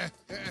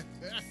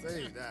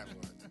that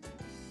one.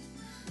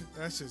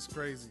 That's just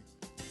crazy.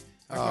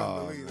 I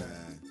couldn't believe man.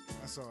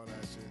 that. I saw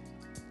that shit.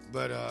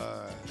 But,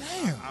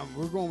 damn.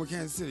 We're going with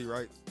Kansas City,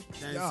 right?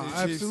 Kansas City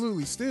Chiefs.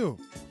 Absolutely. Still.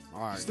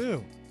 All right.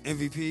 Still.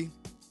 MVP?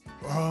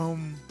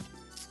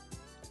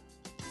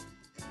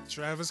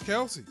 Travis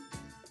Kelce.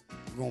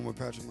 We're going with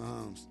Patrick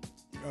Mahomes.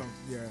 Oh,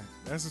 yeah.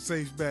 That's a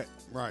safe bet.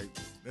 Right.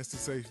 That's a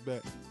safe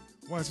bet.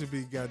 Why don't you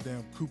be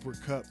goddamn Cooper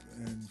Cup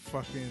and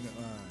fucking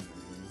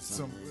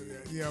some,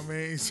 you know what I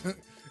mean?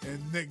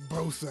 And Nick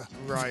Bosa.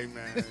 Right,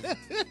 man.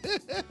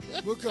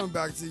 We'll come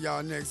back to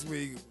y'all next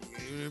week.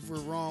 And if we're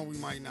wrong, we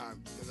might not.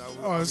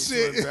 Oh, be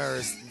shit. too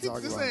embarrassed to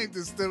talk This about ain't the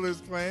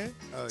Steelers playing.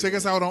 Oh, Check yeah.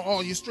 us out on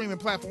all your streaming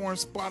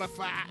platforms,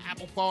 Spotify,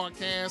 Apple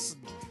Podcasts,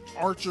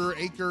 Archer,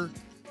 Acre,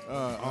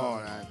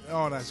 all that.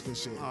 all that good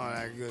shit. All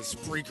that good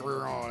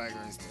Spreaker, all that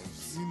good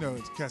stuff. You know,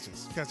 it's catch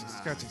us.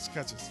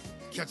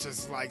 Catch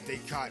us like they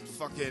caught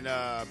fucking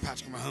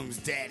Patrick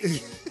Mahomes'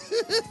 daddy.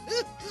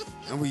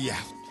 And we out.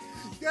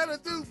 Gotta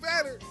do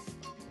better.